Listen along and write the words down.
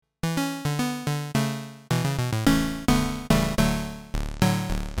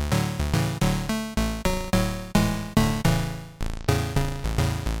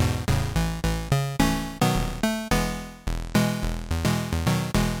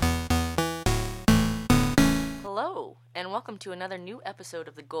and welcome to another new episode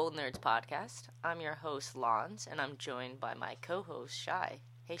of the Gold Nerds podcast. I'm your host, Lons, and I'm joined by my co-host, Shai.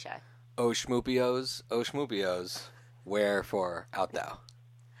 Hey, Shai. Oh schmoopios, wherefore out thou?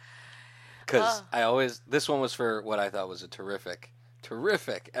 Because this one was for what I thought was a terrific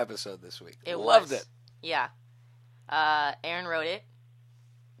episode this week. Loved it. Yeah. Aaron wrote it,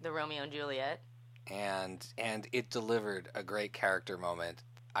 the Romeo and Juliet. And it delivered a great character moment.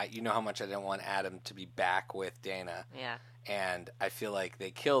 You know how much I didn't want Adam to be back with Dana. Yeah. And I feel like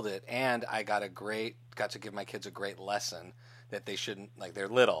they killed it, and I got to give my kids a great lesson that they shouldn't, like, they're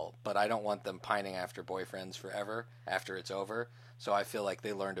little, but I don't want them pining after boyfriends forever after it's over. So I feel like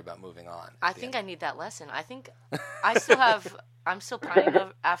they learned about moving on. I think I need that lesson. I think I'm still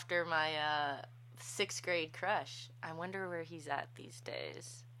pining after my 6th grade crush. I wonder where he's at these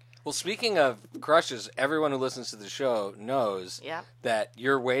days. Well, speaking of crushes, everyone who listens to the show knows that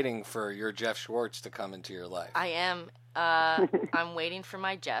you're waiting for your Jeff Schwartz to come into your life. I am. I'm waiting for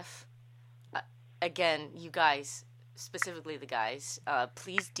my Jeff. Again, you guys, specifically the guys,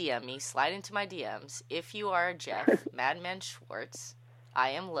 please DM me, slide into my DMs. If you are a Jeff, Madman Schwartz,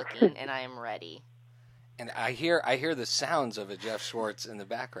 I am looking and I am ready. And I hear the sounds of a Jeff Schwartz in the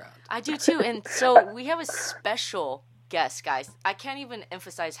background. I do too, and so we have a special guest, guys. I can't even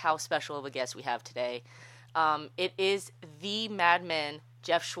emphasize how special of a guest we have today. It is the Madman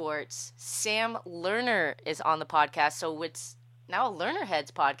Jeff Schwartz. Sam Lerner is on the podcast, so it's now a Lerner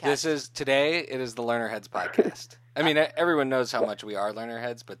Heads podcast. Today it is the Lerner Heads podcast. I mean, everyone knows how much we are Lerner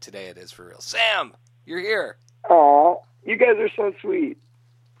Heads, but today it is for real. Sam, you're here. Aw, you guys are so sweet.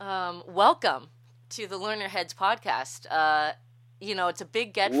 Welcome to the Lerner Heads podcast. It's a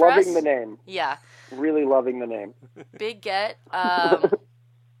big get for us. Loving the name. Yeah. Really loving the name. Big get.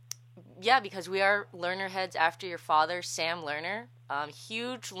 Yeah, because we are Lerner Heads after your father, Sam Lerner.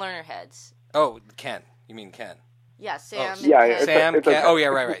 Huge Lerner Heads. Oh, Ken. You mean Ken? Yeah, Sam. Ken. Sam, Ken. Oh, yeah,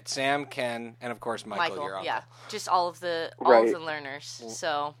 right. Sam, Ken, and of course Michael, your uncle. Yeah, just all of the learners.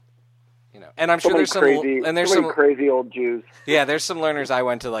 So, and I'm sure there's some crazy old Jews. Yeah, there's some learners I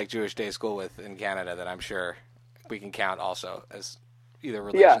went to like Jewish day school with in Canada that I'm sure we can count also as either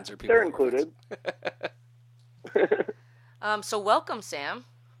relations or people. They're included. So welcome, Sam.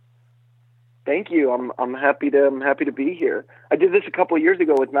 Thank you. I'm happy to be here. I did this a couple of years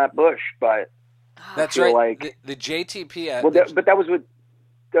ago with Matt Bush, but that's right. Like the JTP. But that was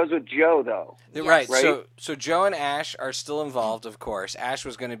with Joe though. Right. So Joe and Ash are still involved, of course. Ash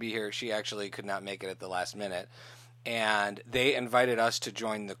was going to be here. She actually could not make it at the last minute. And they invited us to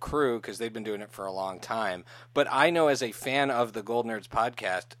join the crew because they've been doing it for a long time. But I know as a fan of the Gold Nerds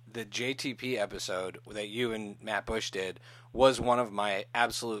podcast, the JTP episode that you and Matt Bush did was one of my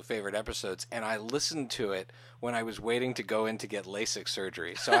absolute favorite episodes. And I listened to it when I was waiting to go in to get LASIK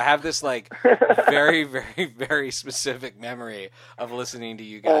surgery. So I have this like very, very, very specific memory of listening to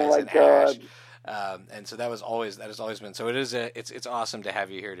you guys and Ash. And so that has always been. So it's awesome to have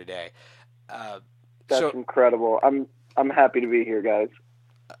you here today. That's incredible. I'm happy to be here, guys.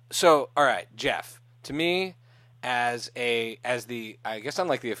 So, all right, Jeff. To me, I guess I'm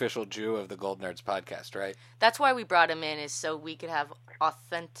like the official Jew of the Gold Nerds podcast, right? That's why we brought him in, is so we could have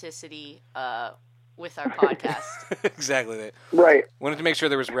authenticity with our podcast. Exactly. Right. Wanted to make sure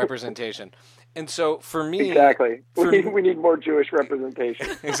there was representation. And so for me, exactly, we need more Jewish representation.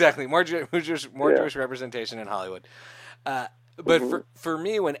 Exactly, more Jewish representation in Hollywood. But for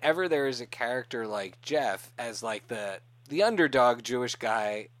me, whenever there is a character like Jeff as like the underdog Jewish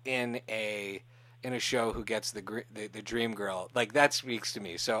guy in a show who gets the dream girl, like that speaks to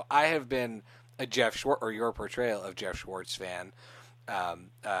me. So I have been a Jeff Schwartz, or your portrayal of Jeff Schwartz fan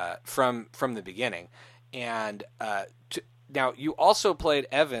from the beginning. And now you also played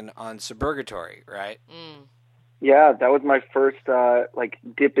Evan on Suburgatory, right? Mm. Yeah, that was my first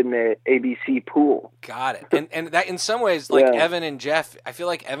dip in the ABC pool. Got it. And that in some ways, like Evan and Jeff, I feel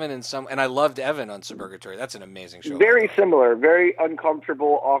like Evan and I loved Evan on Suburgatory. That's an amazing show. Very similar, very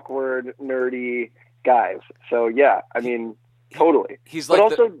uncomfortable, awkward, nerdy guys. So yeah, I mean, totally. But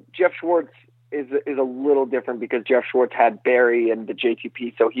also Jeff Schwartz is a little different because Jeff Schwartz had Barry and the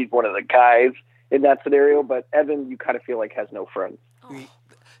JTP, so he's one of the guys in that scenario. But Evan, you kind of feel like has no friends. Oh.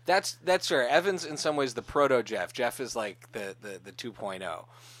 That's fair. Evan's in some ways the proto Jeff. Jeff is like the 2.0.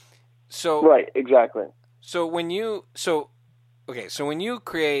 So right, exactly. So when you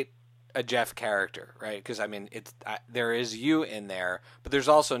create a Jeff character, right? Because I mean, there is you in there, but there's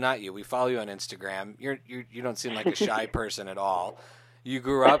also not you. We follow you on Instagram. You don't seem like a shy person at all. You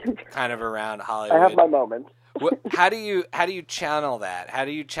grew up kind of around Hollywood. I have my moments. How do you channel that? How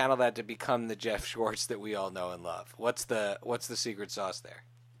do you channel that to become the Jeff Schwartz that we all know and love? What's the secret sauce there?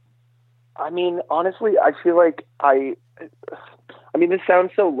 I mean, honestly, I feel like I mean, this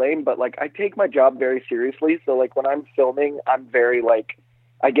sounds so lame, but like I take my job very seriously. So like when I'm filming, I'm very like,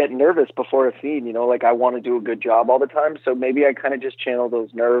 I get nervous before a scene, you know, like I want to do a good job all the time. So maybe I kind of just channel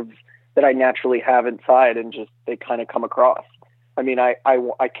those nerves that I naturally have inside and just, they kind of come across. I mean, I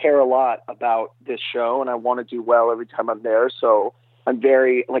care a lot about this show and I want to do well every time I'm there. So I'm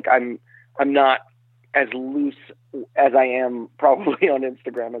very like, I'm not as loose as I am probably on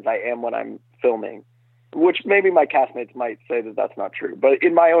Instagram as I am when I'm filming, which maybe my castmates might say that that's not true. But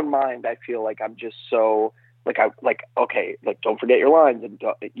in my own mind, I feel like I'm just so okay, like don't forget your lines and,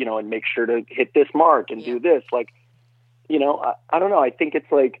 you know, and make sure to hit this mark and do this. Like, you know, I don't know. I think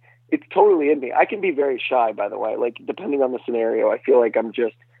it's like, it's totally in me. I can be very shy, by the way, like depending on the scenario. I feel like I'm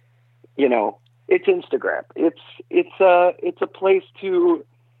just, you know, it's Instagram. It's a place to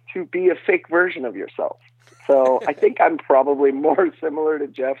be a fake version of yourself. So I think I'm probably more similar to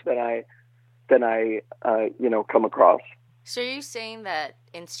Jeff than I you know, come across. So are you saying that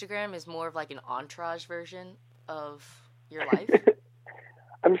Instagram is more of like an entourage version of your life?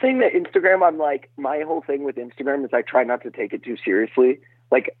 I'm saying that Instagram, I'm like, my whole thing with Instagram is I try not to take it too seriously.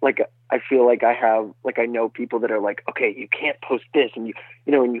 Like I feel like I know people that are like, okay, you can't post this and you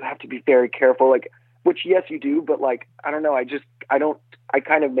know, and you have to be very careful. Like, which yes, you do, but like, I don't know. I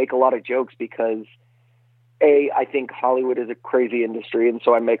kind of make a lot of jokes because I think Hollywood is a crazy industry. And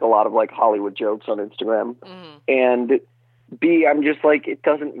so I make a lot of like Hollywood jokes on Instagram. Mm-hmm. And B, I'm just like, it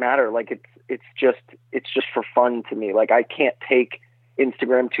doesn't matter. Like it's just for fun to me. Like I can't take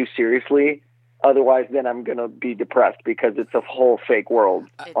Instagram too seriously. Otherwise then I'm going to be depressed because it's a whole fake world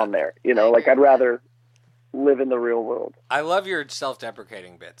on there. You know, like I'd rather live in the real world. I love your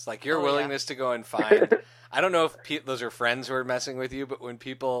self-deprecating bits. Like your willingness to go and find, I don't know if those are friends who are messing with you, but when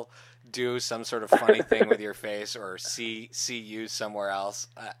people do some sort of funny thing with your face or see you somewhere else,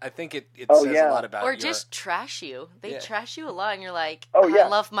 I think it says a lot about you. Or just trash you. They trash you a lot and you're like, I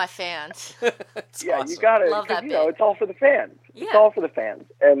love my fans. Awesome. You got to, love that you bit. know, it's all for the fans. Yeah. It's all for the fans.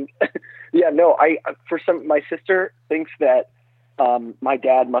 And my sister thinks that my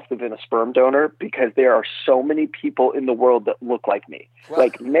dad must have been a sperm donor because there are so many people in the world that look like me. Well,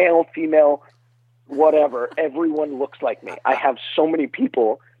 like male, female, whatever. Everyone looks like me. I have so many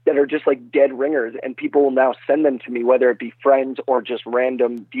people that are just like dead ringers, and people will now send them to me, whether it be friends or just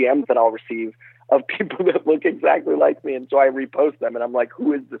random DMs that I'll receive of people that look exactly like me. And so I repost them and I'm like,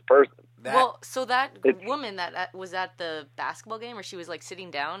 who is this person? So that woman that was at the basketball game where she was like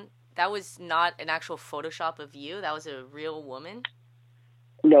sitting down, that was not an actual Photoshop of you. That was a real woman.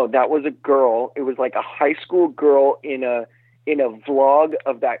 No, that was a girl. It was like a high school girl in a vlog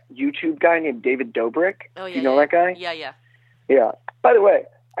of that YouTube guy named David Dobrik. Oh yeah, you know that guy? Yeah. By the way,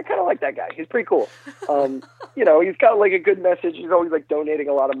 I kind of like that guy. He's pretty cool. You know, he's got like a good message. He's always like donating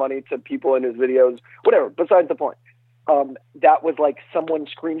a lot of money to people in his videos. Whatever. Besides the point. That was like someone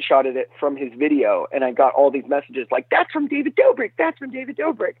screenshotted it from his video, and I got all these messages like, "That's from David Dobrik. That's from David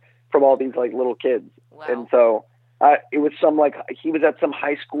Dobrik," from all these like little kids. Wow. And so it was some like he was at some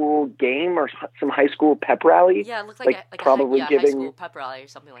high school game or some high school pep rally. Yeah, it looked like probably giving high school pep rally or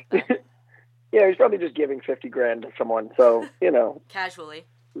something like that. Yeah, he's probably just giving $50,000 to someone. So you know, casually.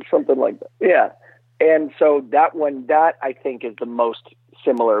 Something like that. Yeah. And so that I think is the most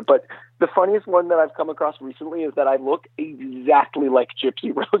similar. But the funniest one that I've come across recently is that I look exactly like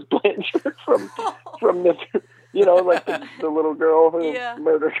Gypsy Rose Blanchard from this, you know, like the little girl who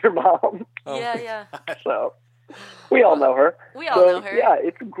murdered her mom. Yeah. So we all know her. We all know her. Yeah,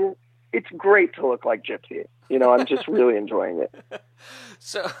 it's great to look like Gypsy. You know, I'm just really enjoying it.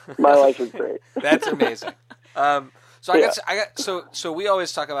 So my life is great. That's amazing. So we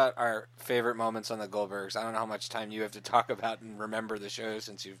always talk about our favorite moments on the Goldbergs. I don't know how much time you have to talk about and remember the show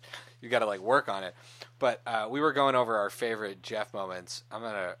since you've got to like work on it. But we were going over our favorite Jeff moments. I'm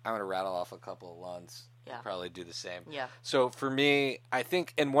gonna rattle off a couple of ones. Yeah. Probably do the same. Yeah. So for me, I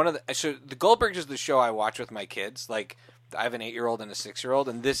think the Goldbergs is the show I watch with my kids. Like I have an 8-year-old and a 6-year-old,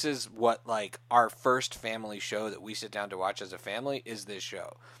 and this is what like our first family show that we sit down to watch as a family is this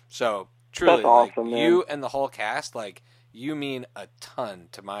show. So truly, that's awesome, like, you and the whole cast, like you mean a ton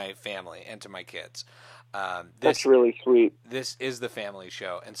to my family and to my kids. That's really sweet. This is the family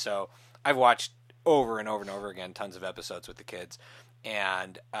show, and so I've watched over and over and over again tons of episodes with the kids,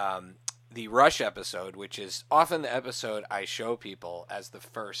 and the Rush episode, which is often the episode I show people as the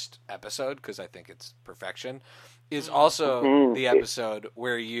first episode because I think it's perfection, is also the episode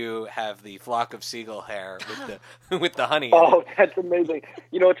where you have the flock of seagull hair with the honey. Oh, that's amazing.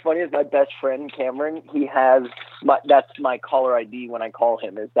 You know what's funny is my best friend Cameron, he has that's my caller ID when I call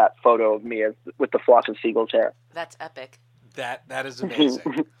him, is that photo of me with the flock of seagull's hair. That's epic. That is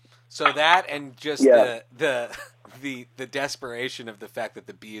amazing. So that and just the desperation of the fact that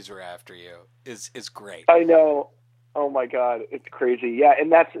the bees were after you is great. I know. Oh my God, it's crazy. Yeah, and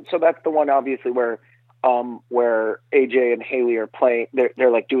that's the one obviously where AJ and Haley are playing.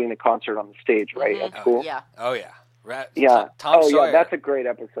 They're like doing the concert on the stage, right? Mm-hmm. That's cool. Yeah. Oh yeah. Yeah. Tom Sawyer. Yeah, that's a great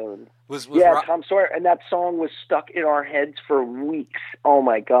episode. Tom Sawyer, and that song was stuck in our heads for weeks. Oh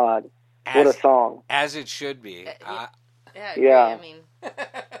my God, what a song! As it should be. Yeah. I mean,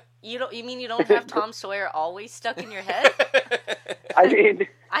 you don't have Tom Sawyer always stuck in your head? I mean,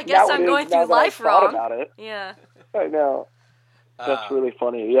 I guess I'm going through life wrong. About it. Yeah. I know. That's really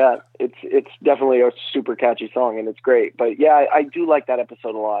funny. Yeah, it's definitely a super catchy song, and it's great. But yeah, I do like that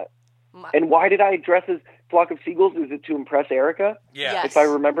episode a lot. And why did I dress as Flock of Seagulls? Is it to impress Erica? Yeah. Yes. If I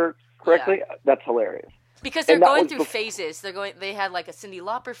remember correctly, That's hilarious. Because they're going through phases. They had like a Cyndi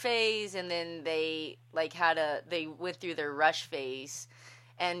Lauper phase, and then they they went through their Rush phase,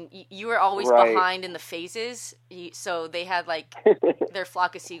 and you were always behind in the phases. So they had like their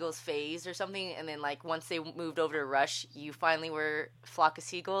Flock of Seagulls phase or something, and then like once they moved over to Rush, you finally were Flock of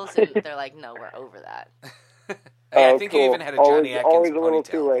Seagulls, and they're like, no, we're over that. I think you even had a Johnny Atkins always a little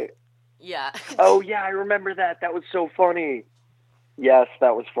ponytail. too late. Yeah. Oh yeah, I remember that. That was so funny. Yes,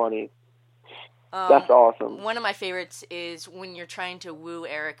 that was funny. That's awesome. One of my favorites is when you're trying to woo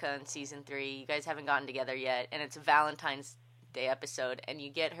Erica in season 3. You guys haven't gotten together yet, and it's a Valentine's Day episode, and you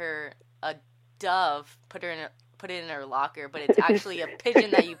get her a dove, put it in her locker, but it's actually a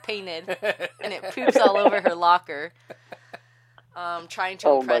pigeon that you painted, and it poops all over her locker. Trying to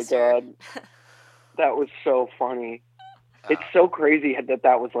impress her. Oh my God, that was so funny. It's so crazy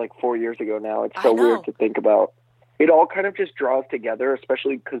that was like 4 years ago now. It's so weird to think about. It all kind of just draws together,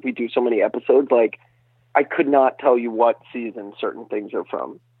 especially because we do so many episodes. Like, I could not tell you what season certain things are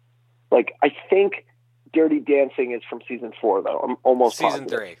from. Like, I think Dirty Dancing is from season 4, though. I'm almost season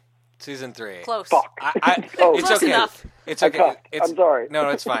positive. 3. Season 3. Close. Fuck. It's Close okay. enough. It's okay. I'm sorry. No,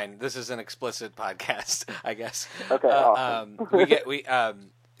 it's fine. This is an explicit podcast, I guess. Okay. Awesome.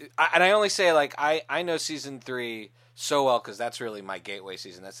 And I only say like I know season 3 so well because that's really my gateway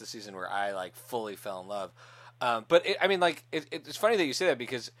season. That's the season where I like fully fell in love. But it's funny that you say that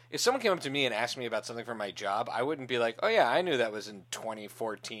because if someone came up to me and asked me about something from my job, I wouldn't be like, oh yeah, I knew that was in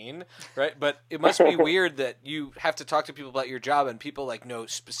 2014, right? But it must be weird that you have to talk to people about your job and people like know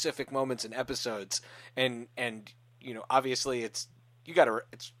specific moments and episodes, and obviously it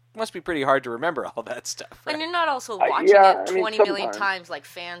must be pretty hard to remember all that stuff. Right? And you're not also watching it 20 million times like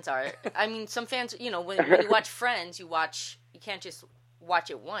fans are. I mean, some fans, when you watch Friends, you can't just watch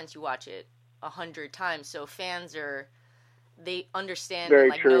it once, you watch it 100 times. So fans they understand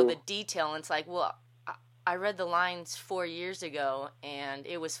and know the detail. And it's like, well, I read the lines 4 years ago and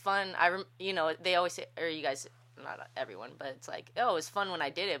it was fun. They always say, or you guys, not everyone, but it's like, oh, it was fun when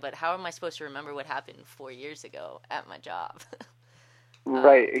I did it, but how am I supposed to remember what happened 4 years ago at my job?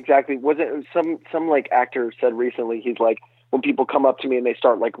 Right, exactly. Was it some like actor said recently, he's like, when people come up to me and they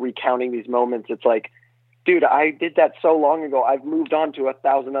start like recounting these moments, it's like, dude, I did that so long ago. I've moved on to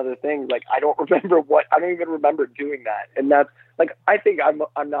 1,000 other things. Like, I don't even remember doing that. And that's like, I think I'm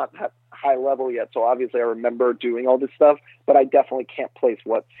not that high level yet. So obviously I remember doing all this stuff, but I definitely can't place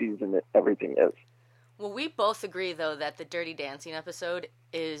what season everything is. Well, we both agree though that the Dirty Dancing episode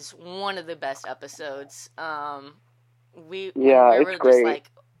is one of the best episodes. We were it's great. Just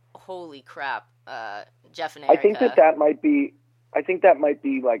like, holy crap, Jeff and Erica. I think that might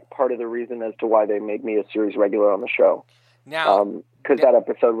be like part of the reason as to why they made me a series regular on the show. Now, because that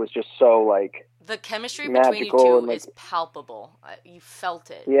episode was just so like the chemistry between you two is palpable. You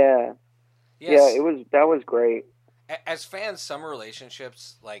felt it. Yeah. Yes. Yeah, that was great. As fans, some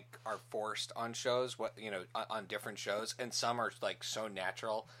relationships like are forced on shows, on different shows, and some are like so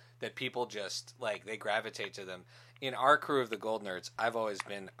natural that people just like they gravitate to them. In our crew of the Gold Nerds, I've always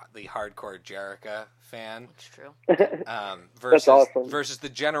been the hardcore Jerica fan. That's true. That's awesome. Versus the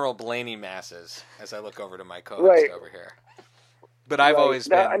general Blaney masses, as I look over to my co-host over here. But I've always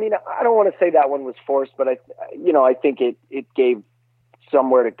been. I mean, I don't want to say that one was forced, but I think it gave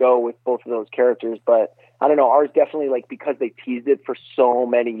somewhere to go with both of those characters. But I don't know, ours definitely, like, because they teased it for so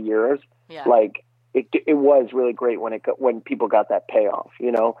many years, like. It was really great when people got that payoff,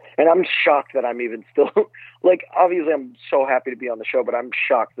 and I'm shocked that I'm even still like, obviously I'm so happy to be on the show, but I'm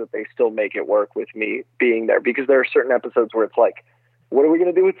shocked that they still make it work with me being there, because there are certain episodes where it's like, what are we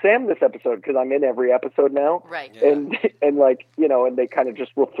going to do with Sam this episode? Cause I'm in every episode now. Right. Yeah. And like, and they kind of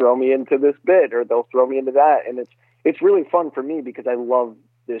just will throw me into this bit or they'll throw me into that. And it's really fun for me because I love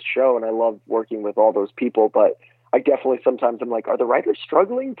this show and I love working with all those people, but I definitely sometimes I'm like, are the writers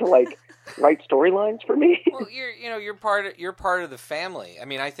struggling to like write storylines for me? Well, you're part of the family. I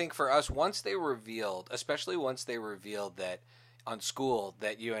mean, I think for us, once they revealed, especially once they revealed that on School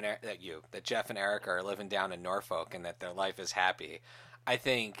that Jeff and Erica are living down in Norfolk and that their life is happy. I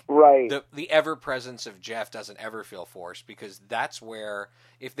think the ever presence of Jeff doesn't ever feel forced, because that's where,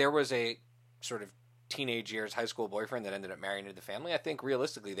 if there was a sort of teenage years high school boyfriend that ended up marrying into the family, I think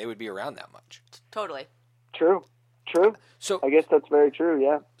realistically they would be around that much. Totally. True. So I guess that's very true.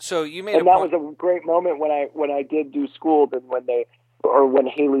 Yeah. So you made, and that was a great moment when I did do School. Then when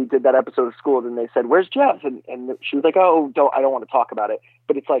Haley did that episode of School, then they said, "Where's Jeff?" And she was like, "Oh, I don't want to talk about it."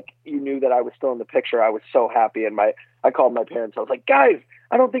 But it's like, you knew that I was still in the picture. I was so happy, and I called my parents. I was like, "Guys,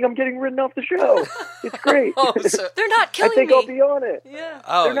 I don't think I'm getting written off the show. It's great. They're not killing me. I think I'll be on it. Yeah.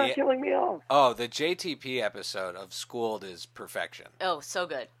 They're not killing me off." Oh, the JTP episode of Schooled is perfection. Oh, so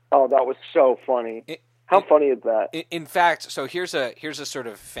good. Oh, that was so funny. How funny is that? In fact, so here's a sort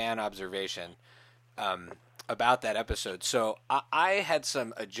of fan observation about that episode. So I had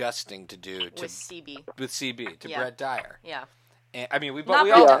some adjusting to do with CB to Brett Dyer. Yeah. And, I mean,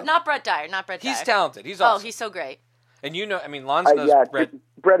 not Brett Dyer. He's talented. He's awesome. Oh, he's so great. And I mean, Lons knows Brett.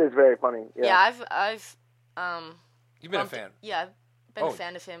 Brett is very funny. Yeah, I've You've been a fan. Yeah, I've been a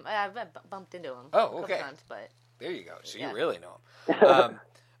fan of him. I've bumped into him. Oh, okay. A couple times, but there you go. So you really know him.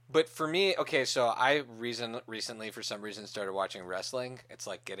 But for me, okay, so I recently, for some reason, started watching wrestling. It's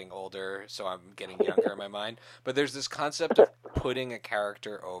like getting older, so I'm getting younger in my mind. But there's this concept of putting a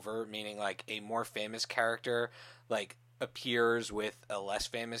character over, meaning like a more famous character, like appears with a less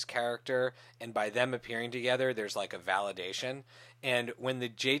famous character, and by them appearing together, there's like a validation. And when the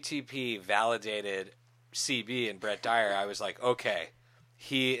JTP validated CB and Brett Dyer, I was like, okay,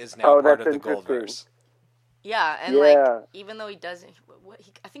 he is now part of the Goldverse. Yeah, and like, even though he doesn't,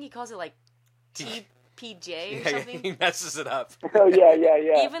 I think he calls it like TPJ or something. He messes it up. Oh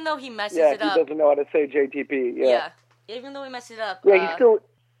yeah. Even though he messes it up, he doesn't know how to say JTP. Yeah. Even though he messes it up. Yeah, he's still.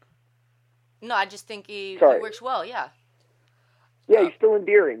 No, I just think he works well. Yeah. Yeah, he's still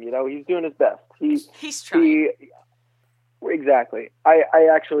endearing. You know, he's doing his best. He's trying. Exactly. I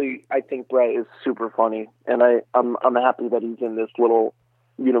think Brett is super funny, and I'm happy that he's in this little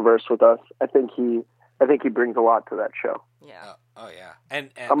universe with us. I think he brings a lot to that show. Yeah. Oh yeah. And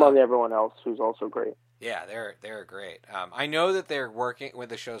among everyone else who's also great. Yeah, they're great. I know that they're working when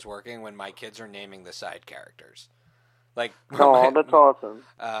the show's working when my kids are naming the side characters. Like, that's awesome.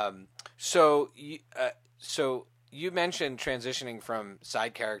 So you mentioned transitioning from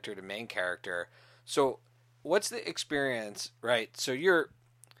side character to main character. So what's the experience, right? So you're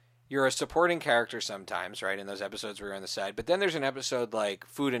a supporting character sometimes, right? In those episodes where you're on the side, but then there's an episode like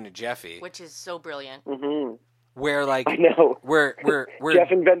Food and a Jeffy, which is so brilliant. Mm-hmm. Where like I know where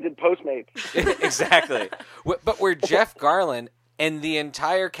Jeff invented Postmates. Exactly, but where Jeff Garland and the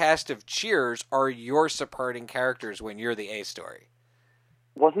entire cast of Cheers are your supporting characters when you're the A story.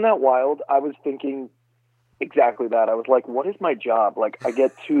 Wasn't that wild? I was thinking exactly that. I was like, what is my job? Like, I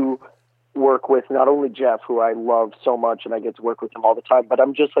get to work with not only Jeff, who I love so much, and I get to work with him all the time, but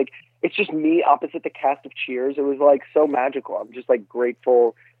I'm just like, it's just me opposite the cast of Cheers. It was like so magical. I'm just like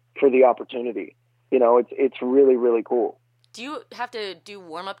grateful for the opportunity. You know, it's really, really cool. Do you have to do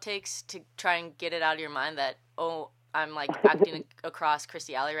warm-up takes to try and get it out of your mind that, oh, I'm like acting across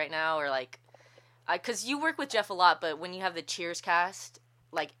Christy Alley right now, or like, because you work with Jeff a lot, but when you have the Cheers cast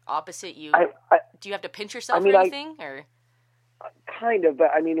like opposite you, do you have to pinch yourself or anything, or? Kind of,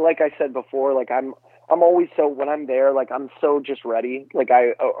 but I mean, like I said before, like I'm always so, when I'm there, like I'm so just ready, like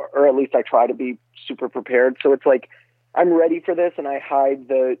or at least I try to be super prepared. So it's like I'm ready for this, and I hide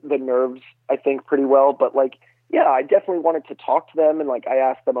the nerves, I think, pretty well. But like, yeah, I definitely wanted to talk to them, and like I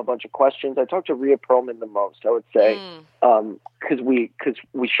asked them a bunch of questions. I talked to Rhea Perlman the most, I would say, because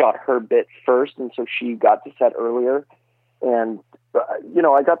we shot her bit first, and so she got to set earlier, and you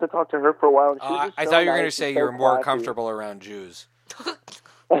know, I got to talk to her for a while. And she was I thought you were going to say you were more comfortable around Jews.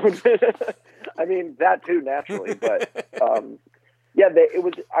 I mean, that too, naturally, but yeah, it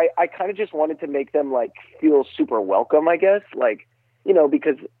was. I kind of just wanted to make them like feel super welcome, I guess, like, you know,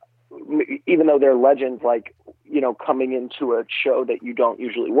 because even though they're legends, like, you know, coming into a show that you don't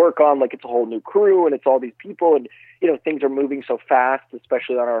usually work on, like it's a whole new crew and it's all these people, and you know, things are moving so fast,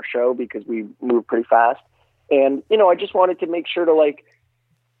 especially on our show because we move pretty fast. And, you know, I just wanted to make sure to like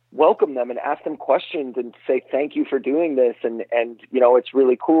welcome them and ask them questions and say, thank you for doing this. And, you know, it's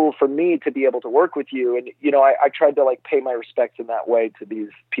really cool for me to be able to work with you. And, you know, I tried to like pay my respects in that way to these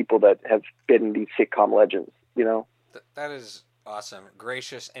people that have been these sitcom legends, you know? That is awesome.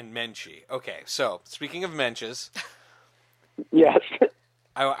 Gracious and menschy. Okay. So speaking of menches. Yes.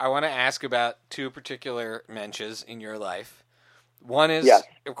 I want to ask about two particular mensches in your life. One is,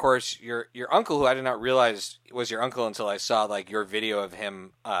 of course, your uncle, who I did not realize was your uncle until I saw like your video of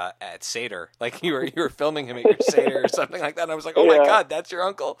him at Seder. Like you were filming him at your Seder or something like that. And I was like, oh my God, that's your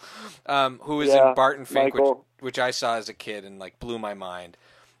uncle, who was in Barton Fink, which I saw as a kid and like blew my mind.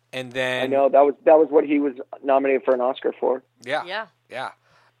 And then I know that was what he was nominated for an Oscar for. Yeah.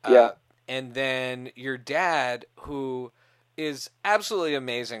 And then your dad, who is absolutely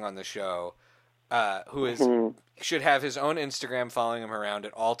amazing on the show, who is should have his own Instagram following him around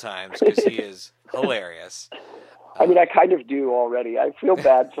at all times because he is hilarious. I mean, I kind of do already. I feel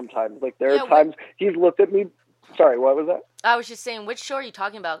bad sometimes. Like there are times he's looked at me. Sorry, what was that? I was just saying, which show are you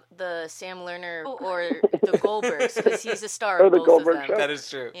talking about? The Sam Lerner or the Goldbergs? Because he's a star of the both Goldberg of them. show. That is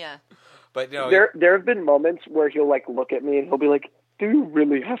true. Yeah. But no, there have been moments where he'll like look at me and he'll be like, "Do you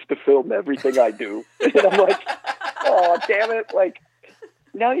really have to film everything I do?" And I'm like, "Oh, damn it!" Like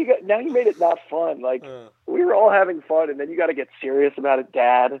now you made it not fun. Like we were all having fun, and then you got to get serious about it,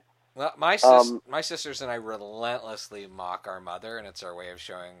 Dad. Well, my sisters and I relentlessly mock our mother, and it's our way of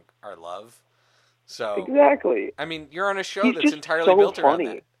showing our love. So exactly. I mean, you're on a show that's entirely built around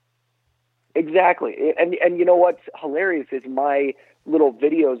that. Exactly, and you know what's hilarious is my little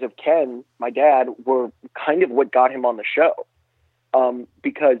videos of Ken, my dad, were kind of what got him on the show.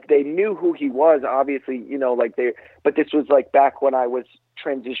 Because they knew who he was, obviously, but this was like back when I was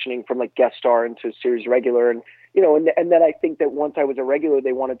transitioning from like guest star into series regular. And, and then I think that once I was a regular,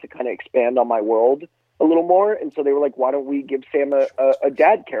 they wanted to kind of expand on my world a little more. And so they were like, why don't we give Sam a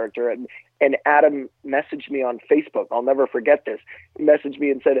dad character? And Adam messaged me on Facebook. I'll never forget this. He messaged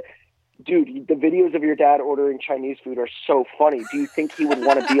me and said, dude, the videos of your dad ordering Chinese food are so funny. Do you think he would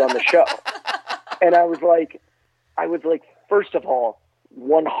want to be on the show? And I was like, first of all,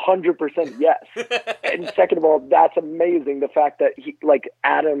 100% yes. And second of all, that's amazing. The fact that he, like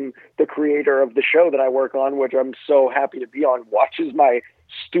Adam, the creator of the show that I work on, which I'm so happy to be on, watches my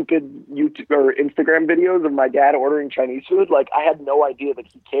stupid YouTube or Instagram videos of my dad ordering Chinese food. Like I had no idea that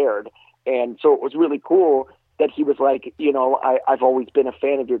he cared. And so it was really cool that he was like, I've always been a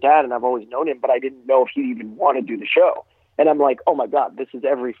fan of your dad and I've always known him, but I didn't know if he'd even want to do the show. And I'm like, oh my God, this is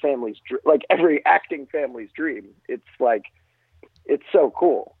every family's like every acting family's dream. It's like, it's so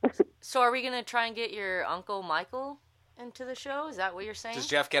cool. So are we going to try and get your Uncle Michael into the show? Is that what you're saying? Does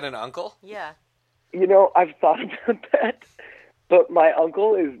Jeff get an uncle? Yeah. I've thought about that, but my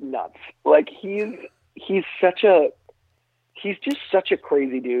uncle is nuts. Like he's just such a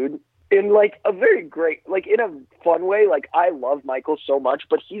crazy dude in like a very great, like in a fun way. Like I love Michael so much,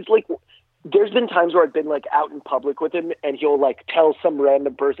 but he's like, there's been times where I've been like out in public with him and he'll like tell some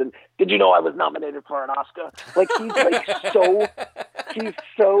random person, did you know I was nominated for an Oscar? Like he's like he's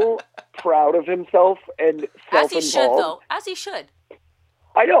so proud of himself and self-involved. As he should though. As he should.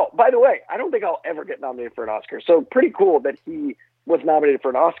 I know. By the way, I don't think I'll ever get nominated for an Oscar. So pretty cool that he was nominated for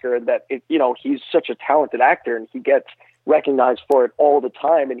an Oscar and that, he's such a talented actor and he gets recognized for it all the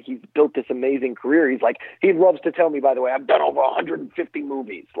time. And he's built this amazing career. He's like, he loves to tell me, by the way, I've done over 150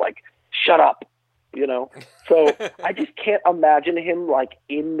 movies. Like, shut up, So I just can't imagine him like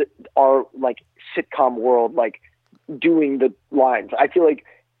in our like sitcom world, like doing the lines. I feel like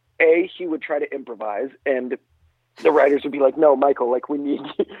he would try to improvise and the writers would be like, no, Michael, like we need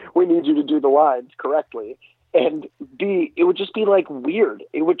you to do the lines correctly. And B, it would just be like weird.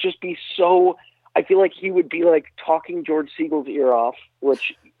 It would just be so, I feel like he would be like talking George Siegel's ear off,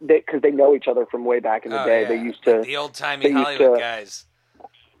 which because they know each other from way back in the day. Yeah. They used to, the old timey Hollywood guys.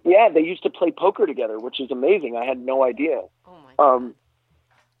 Yeah, they used to play poker together, which is amazing. I had no idea. Oh my God.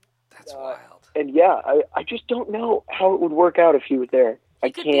 That's wild. And yeah, I just don't know how it would work out if he was there. He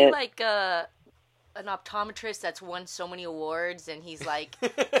could be like an optometrist that's won so many awards, and he's like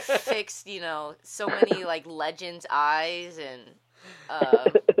fixed, so many like legends' eyes, and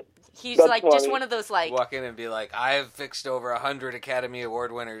he's that's like funny. Just one of those like walk in and be like, I've fixed over 100 Academy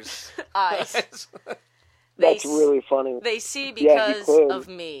Award winners' eyes. That's really funny. They see because of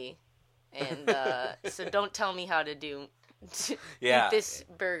me, and so don't tell me how to do. Eat this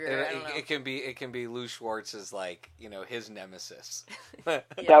burger. I don't know. It can be Lou Schwartz's like his nemesis.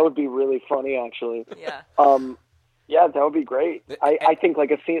 That would be really funny, actually. Yeah. Yeah, that would be great. I think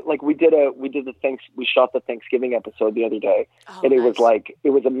like a scene like we shot the Thanksgiving episode the other day, and it was like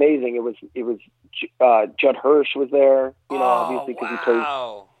it was amazing. It was Judd Hirsch was there, obviously because he plays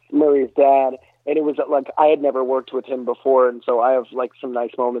Murray's dad. And it was like, I had never worked with him before. And so I have like some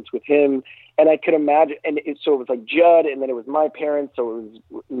nice moments with him. And I could imagine, so it was like Judd, and then it was my parents. So it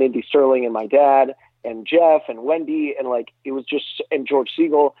was Mindy Sterling and my dad. and Jeff and Wendy and like it was just and George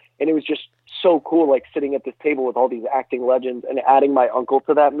Siegel, and it was just so cool. Like sitting at this table with all these acting legends and adding my uncle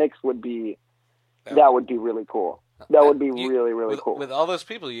to that mix would be really cool. That would be really cool. With all those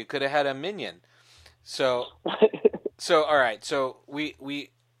people, you could have had a minion. So all right. So I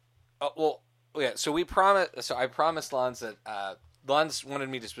promised Lons that Lons wanted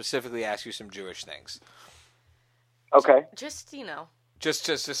me to specifically ask you some Jewish things. Okay. Just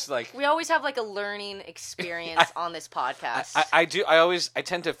Just like we always have like a learning experience on this podcast. I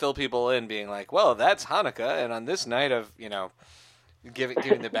tend to fill people in being like, well, that's Hanukkah, and on this night of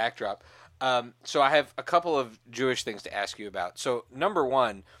giving the backdrop. So I have a couple of Jewish things to ask you about. So number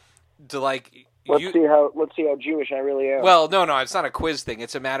one, let's see how Jewish I really am. Well, no, it's not a quiz thing.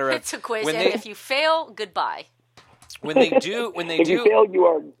 It's a matter of it's a quiz, and if you fail, goodbye. When they do, if you fail, you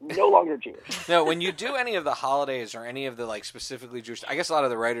are no longer Jewish. No, when you do any of the holidays or any of the like specifically Jewish, I guess a lot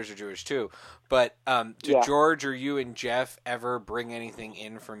of the writers are Jewish too. But George or you and Jeff ever bring anything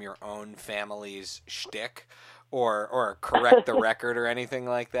in from your own family's shtick, or correct the record or anything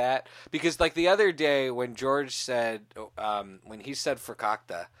like that? Because like the other day when George said when he said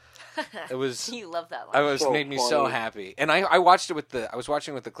 "fakakta," it was you love that line. Made me so happy, and I watched it I was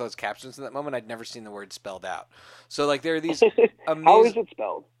watching with the closed captions in that moment. I'd never seen the word spelled out. So like there are these amazing. How is it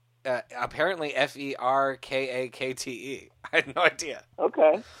spelled? Apparently Ferkakte. I had no idea.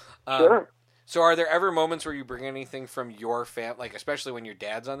 Okay, sure. So are there ever moments where you bring anything from your family, like especially when your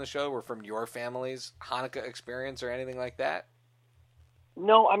dad's on the show, or from your family's Hanukkah experience or anything like that?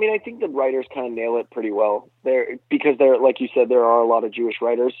 No, I mean, I think the writers kind of nail it pretty well because like you said, there are a lot of Jewish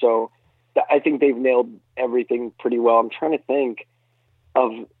writers. So I think they've nailed everything pretty well. I'm trying to think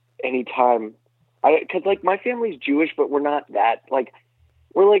of any time because like my family's Jewish, but we're not that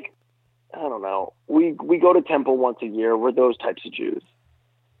we're like, I don't know. We go to temple once a year. We're those types of Jews.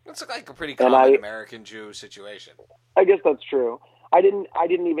 That's like a pretty common American Jew situation. I guess that's true. I didn't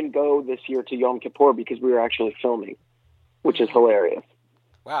even go this year to Yom Kippur because we were actually filming, which is hilarious.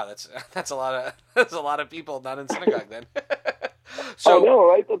 Wow, that's a lot of people not in synagogue then. So, I know,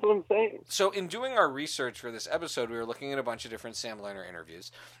 right? That's what I'm saying. So in doing our research for this episode, we were looking at a bunch of different Sam Lerner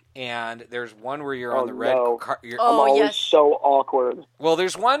interviews, and there's one where you're on the red. I'm always so awkward. Well,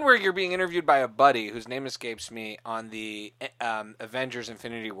 there's one where you're being interviewed by a buddy whose name escapes me on the Avengers: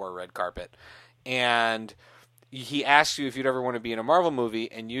 Infinity War red carpet, and he asked you if you'd ever want to be in a Marvel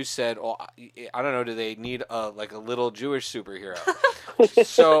movie, and you said, "Oh, I don't know. Do they need a little Jewish superhero?"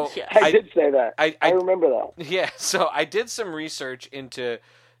 So yeah, I did say that. I remember that. Yeah. So I did some research into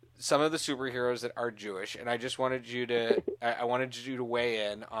some of the superheroes that are Jewish, and I just wanted you to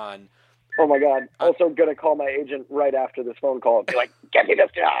weigh in on. Oh my God! Also, gonna call my agent right after this phone call and be like, "Get me this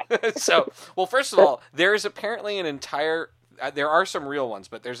job." So, well, first of all, there is apparently an entire. There are some real ones,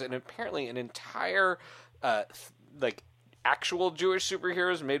 but there's apparently an entire. Actual Jewish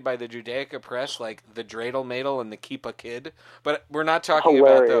superheroes made by the Judaica Press, like the Dreidel Madel and the Keepa Kid, but we're not talking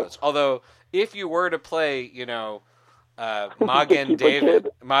about those. Although, if you were to play, Magen David,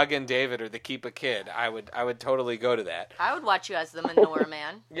 or the Keepa Kid, I would totally go to that. I would watch you as the Menorah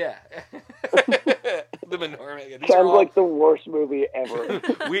Man. Yeah, the Menorah Man. Sounds like the worst movie ever.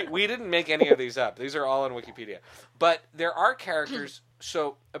 we didn't make any of these up. These are all on Wikipedia. But there are characters.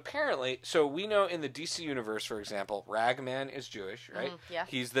 So apparently, we know in the DC universe, for example, Ragman is Jewish, right? Yeah.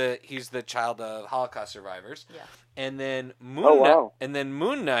 He's the child of Holocaust survivors. Yeah. And then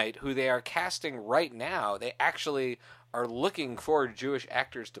Moon Knight, who they are casting right now, they actually are looking for Jewish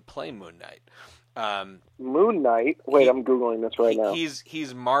actors to play Moon Knight. Moon Knight. Wait, I'm googling this right now.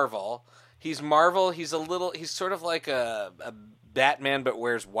 He's Marvel. He's Marvel. He's sort of like a Batman, but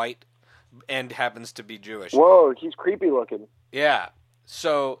wears white and happens to be Jewish. Whoa, he's creepy looking. Yeah.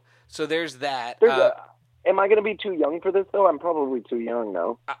 So there's that. Am I going to be too young for this though? I'm probably too young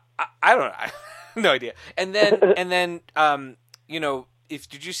now. I don't know. I have no idea. And then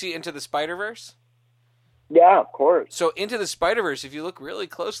did you see Into the Spider-Verse? Yeah, of course. So Into the Spider-Verse, if you look really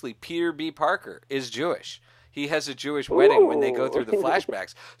closely, Peter B. Parker is Jewish. He has a Jewish wedding when they go through the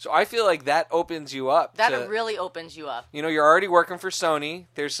flashbacks. So I feel like that opens you up. That really opens you up. You're already working for Sony.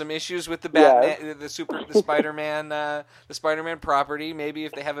 There's some issues with the Batman, the Spider-Man, the Spider-Man property. Maybe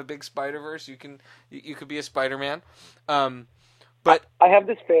if they have a big Spider-Verse, you could be a Spider-Man. But I have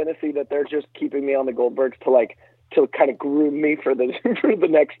this fantasy that they're just keeping me on the Goldbergs to kind of groom me for the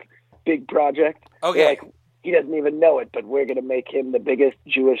next big project. Okay. He doesn't even know it, but we're gonna make him the biggest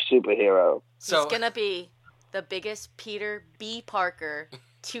Jewish superhero. So he's gonna be the biggest Peter B. Parker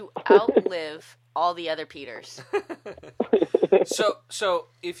to outlive all the other Peters. So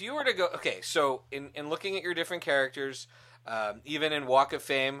if you were to go, okay, so in looking at your different characters, Even in Walk of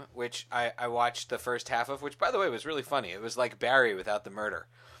Fame, which I watched the first half of, which, by the way, was really funny. It was like Barry without the murder.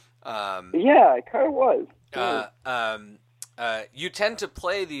 Yeah, it kind of was. You tend to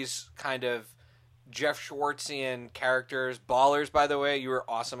play these kind of Jeff Schwartzian characters. Ballers, by the way, you were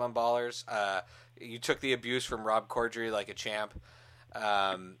awesome on Ballers. You took the abuse from Rob Corddry like a champ.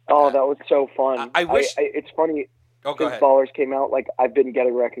 That was so fun. I wish... it's funny. Oh, go since ahead. Ballers came out, like, I've been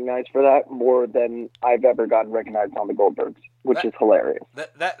getting recognized for that more than I've ever gotten recognized on the Goldbergs, which is hilarious.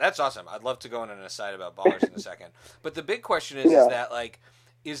 That's awesome. I'd love to go on an aside about Ballers in a second. But the big question is that, like,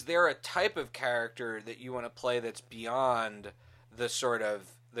 is there a type of character that you want to play that's beyond the sort of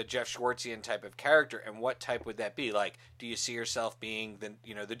the Jeff Schwartzian type of character, and what type would that be? Like, do you see yourself being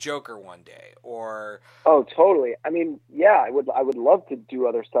the Joker one day, or? Oh, totally. I mean, yeah, I would love to do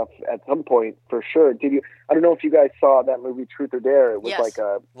other stuff at some point for sure. I don't know if you guys saw that movie Truth or Dare. It was like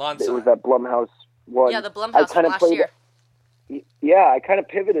it was that Blumhouse one. Yeah, the Blumhouse from last year. Yeah, I kind of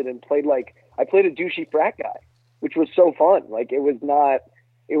pivoted and played I played a douchey frat guy, which was so fun. Like, it was not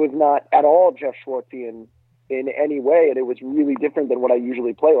at all Jeff Schwartzian in any way, and it was really different than what I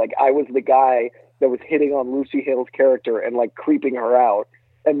usually play. Like, I was the guy that was hitting on Lucy Hale's character and like creeping her out,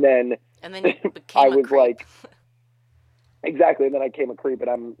 and then you became I a was creep. like, exactly, and then I became a creep, and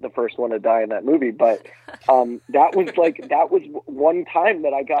I'm the first one to die in that movie. But that was one time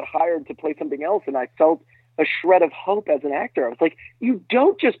that I got hired to play something else, and I felt a shred of hope as an actor. I was like, you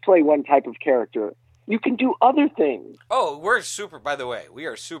don't just play one type of character. You can do other things. Oh, by the way, we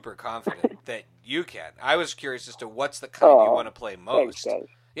are super confident that you can. I was curious as to what's the kind you want to play most. Thanks, guys.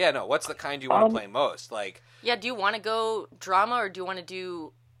 Yeah, no, what's the kind you want to play most? Like, yeah, do you want to go drama, or do you want to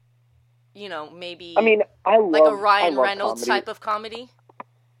do, maybe I mean, a Ryan Reynolds comedy. Type of comedy?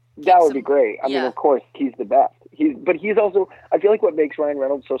 That would be great. I mean, of course, he's the best. He's also, I feel like what makes Ryan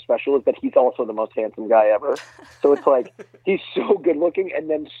Reynolds so special is that he's also the most handsome guy ever. So it's like, he's so good looking and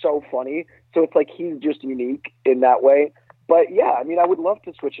then so funny. So it's like, he's just unique in that way. But yeah, I mean, I would love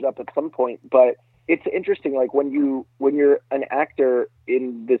to switch it up at some point, but it's interesting. Like, when you're an actor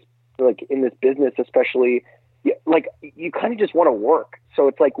in this business, especially, like, you kind of just want to work. So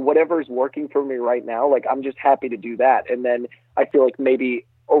it's like, whatever's working for me right now, like, I'm just happy to do that. And then I feel like maybe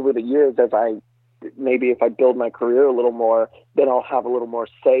over the years, if I build my career a little more, then I'll have a little more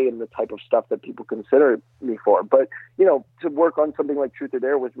say in the type of stuff that people consider me for. But, to work on something like Truth or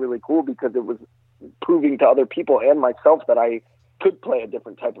Dare was really cool because it was proving to other people and myself that I could play a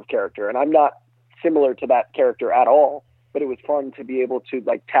different type of character. And I'm not similar to that character at all, but it was fun to be able to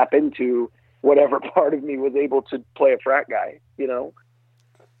like tap into whatever part of me was able to play a frat guy,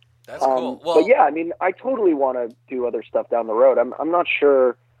 That's cool. Well, but yeah, I mean, I totally want to do other stuff down the road. I'm not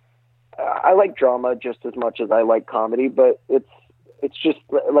sure. I like drama just as much as I like comedy, but it's just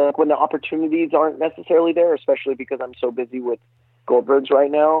like when the opportunities aren't necessarily there, especially because I'm so busy with Goldbergs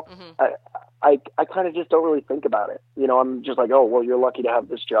right now. Mm-hmm. I kind of just don't really think about it. I'm just like, oh, well, you're lucky to have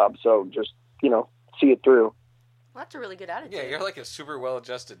this job, so just see it through. Well, that's a really good attitude. Yeah, you're like a super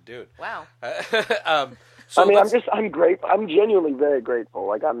well-adjusted dude. Wow. So I'm grateful. I'm genuinely very grateful.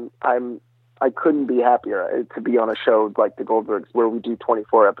 Like, I couldn't be happier to be on a show like the Goldbergs where we do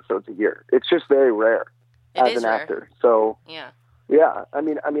 24 episodes a year. It's just very rare as an actor. So yeah. I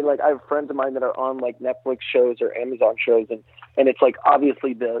mean, like, I have friends of mine that are on like Netflix shows or Amazon shows, and it's like,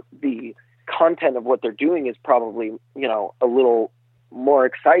 obviously the content of what they're doing is probably, a little more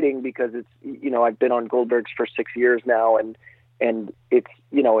exciting because it's, I've been on Goldbergs for 6 years now, and it's,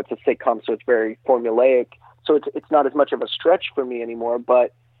 it's a sitcom, so it's very formulaic. So it's not as much of a stretch for me anymore,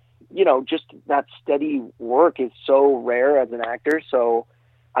 but just that steady work is so rare as an actor. So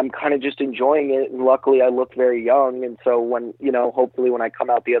I'm kind of just enjoying it. And luckily I look very young. And so when, hopefully when I come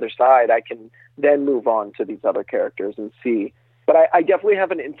out the other side, I can then move on to these other characters and see. But I definitely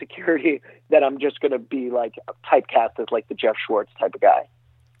have an insecurity that I'm just going to be like typecast as like the Jeff Schwartz type of guy.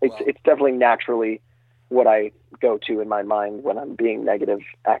 It's definitely naturally what I go to in my mind when I'm being negative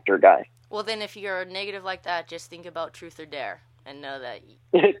actor guy. Well, then if you're negative like that, just think about Truth or Dare. And know that.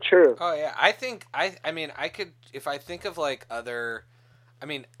 True. Oh yeah, I think I mean I could, if I think of like other, I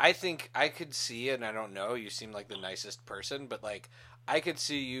mean I think I could see, and I don't know, you seem like the nicest person, but like I could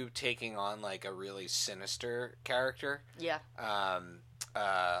see you taking on like a really sinister character. Yeah.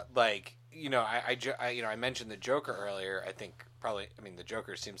 Like I mentioned the Joker earlier. I think probably, I mean, the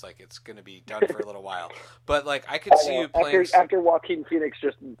Joker seems like it's going to be done for a little while, but like I could see you playing after Joaquin Phoenix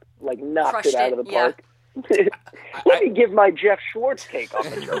just like knocked it out of the park. Yeah. Let me give my Jeff Schwartz take on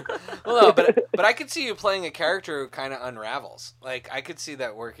the Joker. Well, no, but I could see you playing a character who kind of unravels. Like, I could see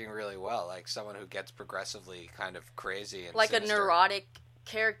that working really well. Like someone who gets progressively kind of crazy and like sinister. A neurotic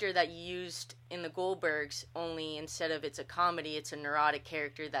character that you used in the Goldbergs, only instead of it's a comedy, it's a neurotic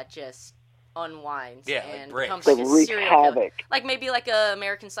character that just unwinds and becomes like a serial killer. Like maybe like a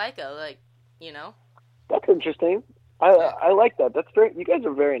American Psycho, like, you know. That's interesting. I like that. That's very. You guys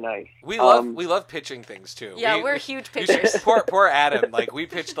are very nice. We love pitching things too. Yeah, we're huge pitchers. Poor Adam. Like we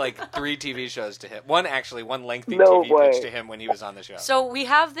pitched like 3 TV shows to him. One lengthy TV pitch to him when he was on the show. So we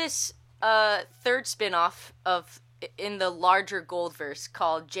have this third spin-off in the larger Goldverse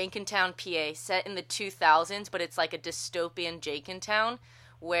called Jenkintown, PA, set in the 2000s, but it's like a dystopian Jenkintown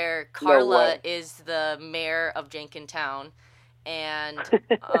where Carla is the mayor of Jenkintown, and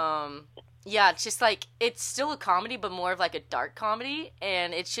yeah, it's just like, it's still a comedy, but more of like a dark comedy,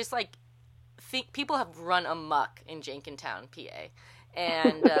 and it's just like, people have run amok in Jenkintown, PA,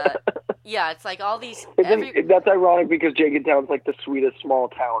 and yeah, it's like all these... That's ironic because Jenkintown's like the sweetest small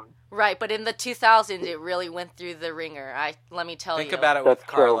town. Right, but in the 2000s, it really went through the ringer, let me tell you. Think about it with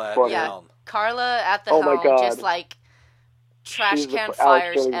Carla at the helm. Carla at the helm, just like trash can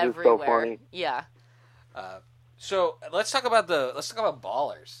fires everywhere. So funny. Yeah. So let's talk about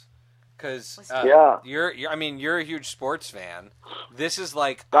Ballers. Because you're a huge sports fan. This is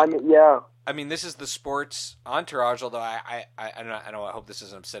like this is the sports entourage. Although I hope this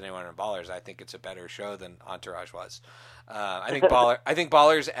doesn't upset anyone in Ballers. I think it's a better show than Entourage was. I think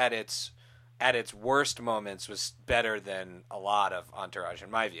Ballers at its worst moments was better than a lot of Entourage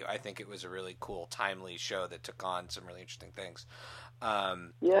in my view. I think it was a really cool, timely show that took on some really interesting things.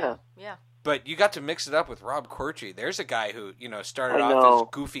 Yeah. But you got to mix it up with Rob Corddry. There's a guy who, started off as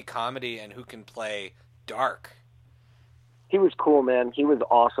goofy comedy and who can play dark. He was cool, man. He was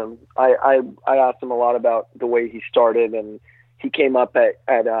awesome. I asked him a lot about the way he started, and he came up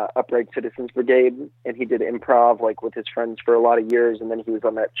at Upright Citizens Brigade, and he did improv like with his friends for a lot of years, and then he was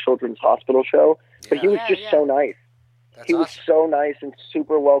on that Children's Hospital show. But he was just so nice. He was so nice and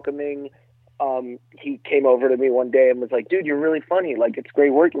super welcoming. He came over to me one day and was like, dude, you're really funny. Like, it's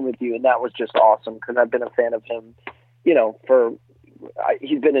great working with you. And that was just awesome because I've been a fan of him,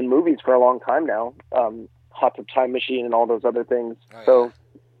 he's been in movies for a long time now. Hot Tub Time Machine and all those other things. Oh, yeah. So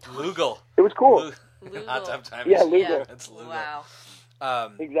Lugal. It was cool. Hot Tub Time Machine. Yeah, Lugal. That's Lugal.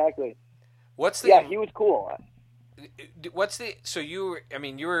 Wow. Exactly. He was cool. So you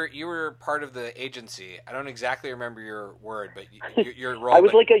were part of the agency. I don't exactly remember your word, but your role. I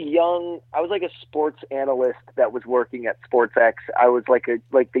was like a sports analyst that was working at SportsX. I was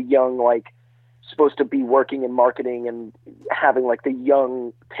the young, supposed to be working in marketing and having like the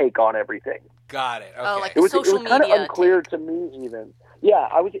young take on everything. Got it. Okay. Oh, like it was social media. It was kind of unclear take. to me even. Yeah,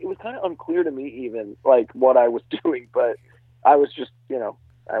 it was kind of unclear to me even, like what I was doing, but I was just,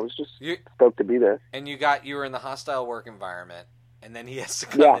 stoked to be there. And you were in the hostile work environment, and then he has to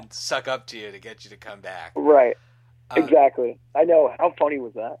come and suck up to you to get you to come back. Right. Exactly. I know. How funny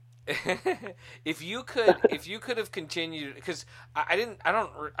was that? If you could have continued, because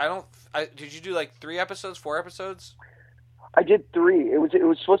did you do like 3 episodes, 4 episodes? I did 3. It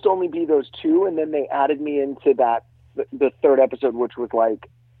was supposed to only be those 2, and then they added me into the 3rd episode, which was like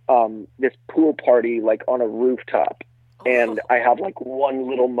this pool party like on a rooftop. And I have like one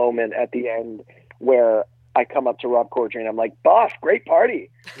little moment at the end where I come up to Rob Corddry and I'm like, boss, great party.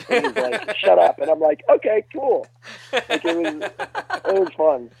 And he's like, shut up. And I'm like, okay, cool. Like it was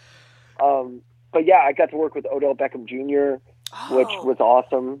fun. But yeah, I got to work with Odell Beckham Jr., which was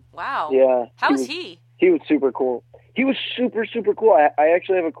awesome. Wow. Yeah. How was he? He was super cool. He was super, super cool. I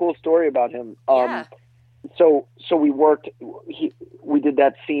actually have a cool story about him. Yeah. So we worked, we did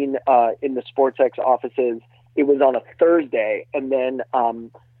that scene in the SportsX offices. It was on a Thursday, and then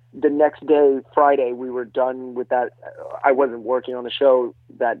the next day, Friday, we were done with that. I wasn't working on the show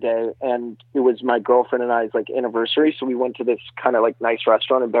that day, and it was my girlfriend and I's like anniversary, so we went to this kind of like nice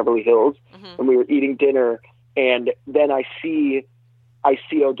restaurant in Beverly Hills, and we were eating dinner, and then I see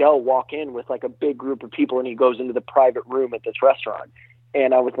Odell walk in with like a big group of people, and he goes into the private room at this restaurant.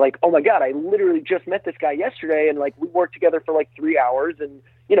 And I was like, oh my God, I literally just met this guy yesterday. And like, we worked together for like 3 hours and,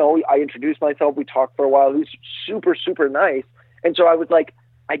 I introduced myself. We talked for a while. He was super, super nice. And so I was like,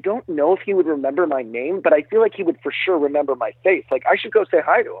 I don't know if he would remember my name, but I feel like he would for sure remember my face. Like I should go say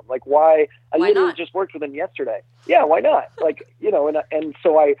hi to him. Like why literally just worked with him yesterday. Yeah. Why not? Like, and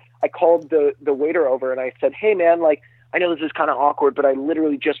so I called the waiter over and I said, hey man, like, I know this is kind of awkward, but I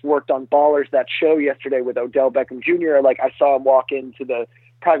literally just worked on Ballers, that show yesterday with Odell Beckham Jr. Like I saw him walk into the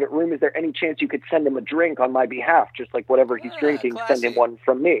private room. Is there any chance you could send him a drink on my behalf? Just like whatever he's drinking, classy. Send him one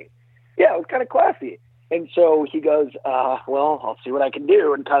from me. Yeah, it was kind of classy. And so he goes, well, I'll see what I can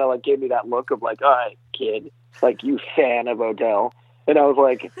do. And kind of like gave me that look of like, all right, kid, like you fan of Odell. And I was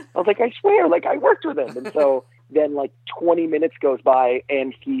like, I swear, like I worked with him. And so then like 20 minutes goes by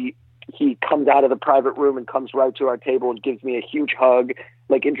and he comes out of the private room and comes right to our table and gives me a huge hug,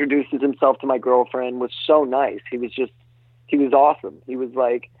 like introduces himself to my girlfriend, was so nice. He was awesome. He was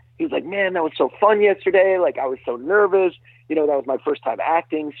like, man, that was so fun yesterday. Like, I was so nervous. You know, that was my first time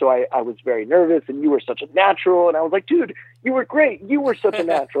acting, so I was very nervous, and you were such a natural. And I was like, dude, you were great. You were such a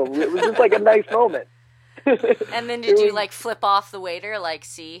natural. It was just like a nice moment. And then did you like flip off the waiter? Like,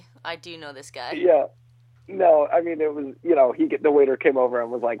 see, I do know this guy. Yeah. No, I mean, it was, you know, the waiter came over and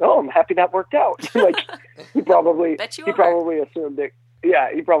was like, oh, I'm happy that worked out. Like, he probably assumed it.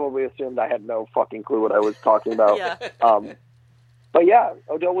 Yeah, he probably assumed I had no fucking clue what I was talking about. Yeah. But yeah,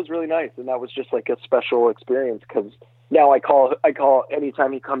 Odell was really nice, and that was just like a special experience because now I call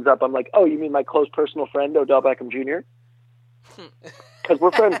anytime he comes up, I'm like, oh, you mean my close personal friend Odell Beckham Jr.? Because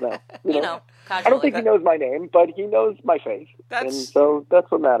we're friends now. You know, casually. I don't think he knows my name, but he knows my face, and so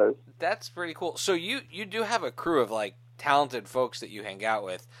that's what matters. That's pretty cool. So you do have a crew of like talented folks that you hang out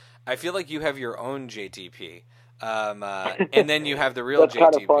with. I feel like you have your own JTP, and then you have the real that's JTP.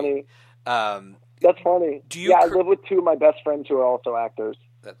 That's kind of funny. That's funny. I live with two of my best friends who are also actors,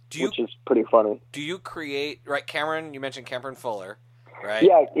 which is pretty funny. Do you create, right, Cameron, you mentioned Cameron Fuller, right?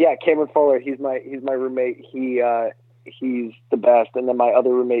 Yeah, Cameron Fuller, he's my roommate. He's the best. And then my other